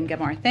and see if we can get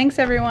more. Thanks,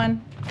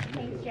 everyone.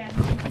 Thanks, Jen.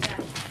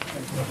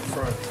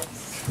 Front.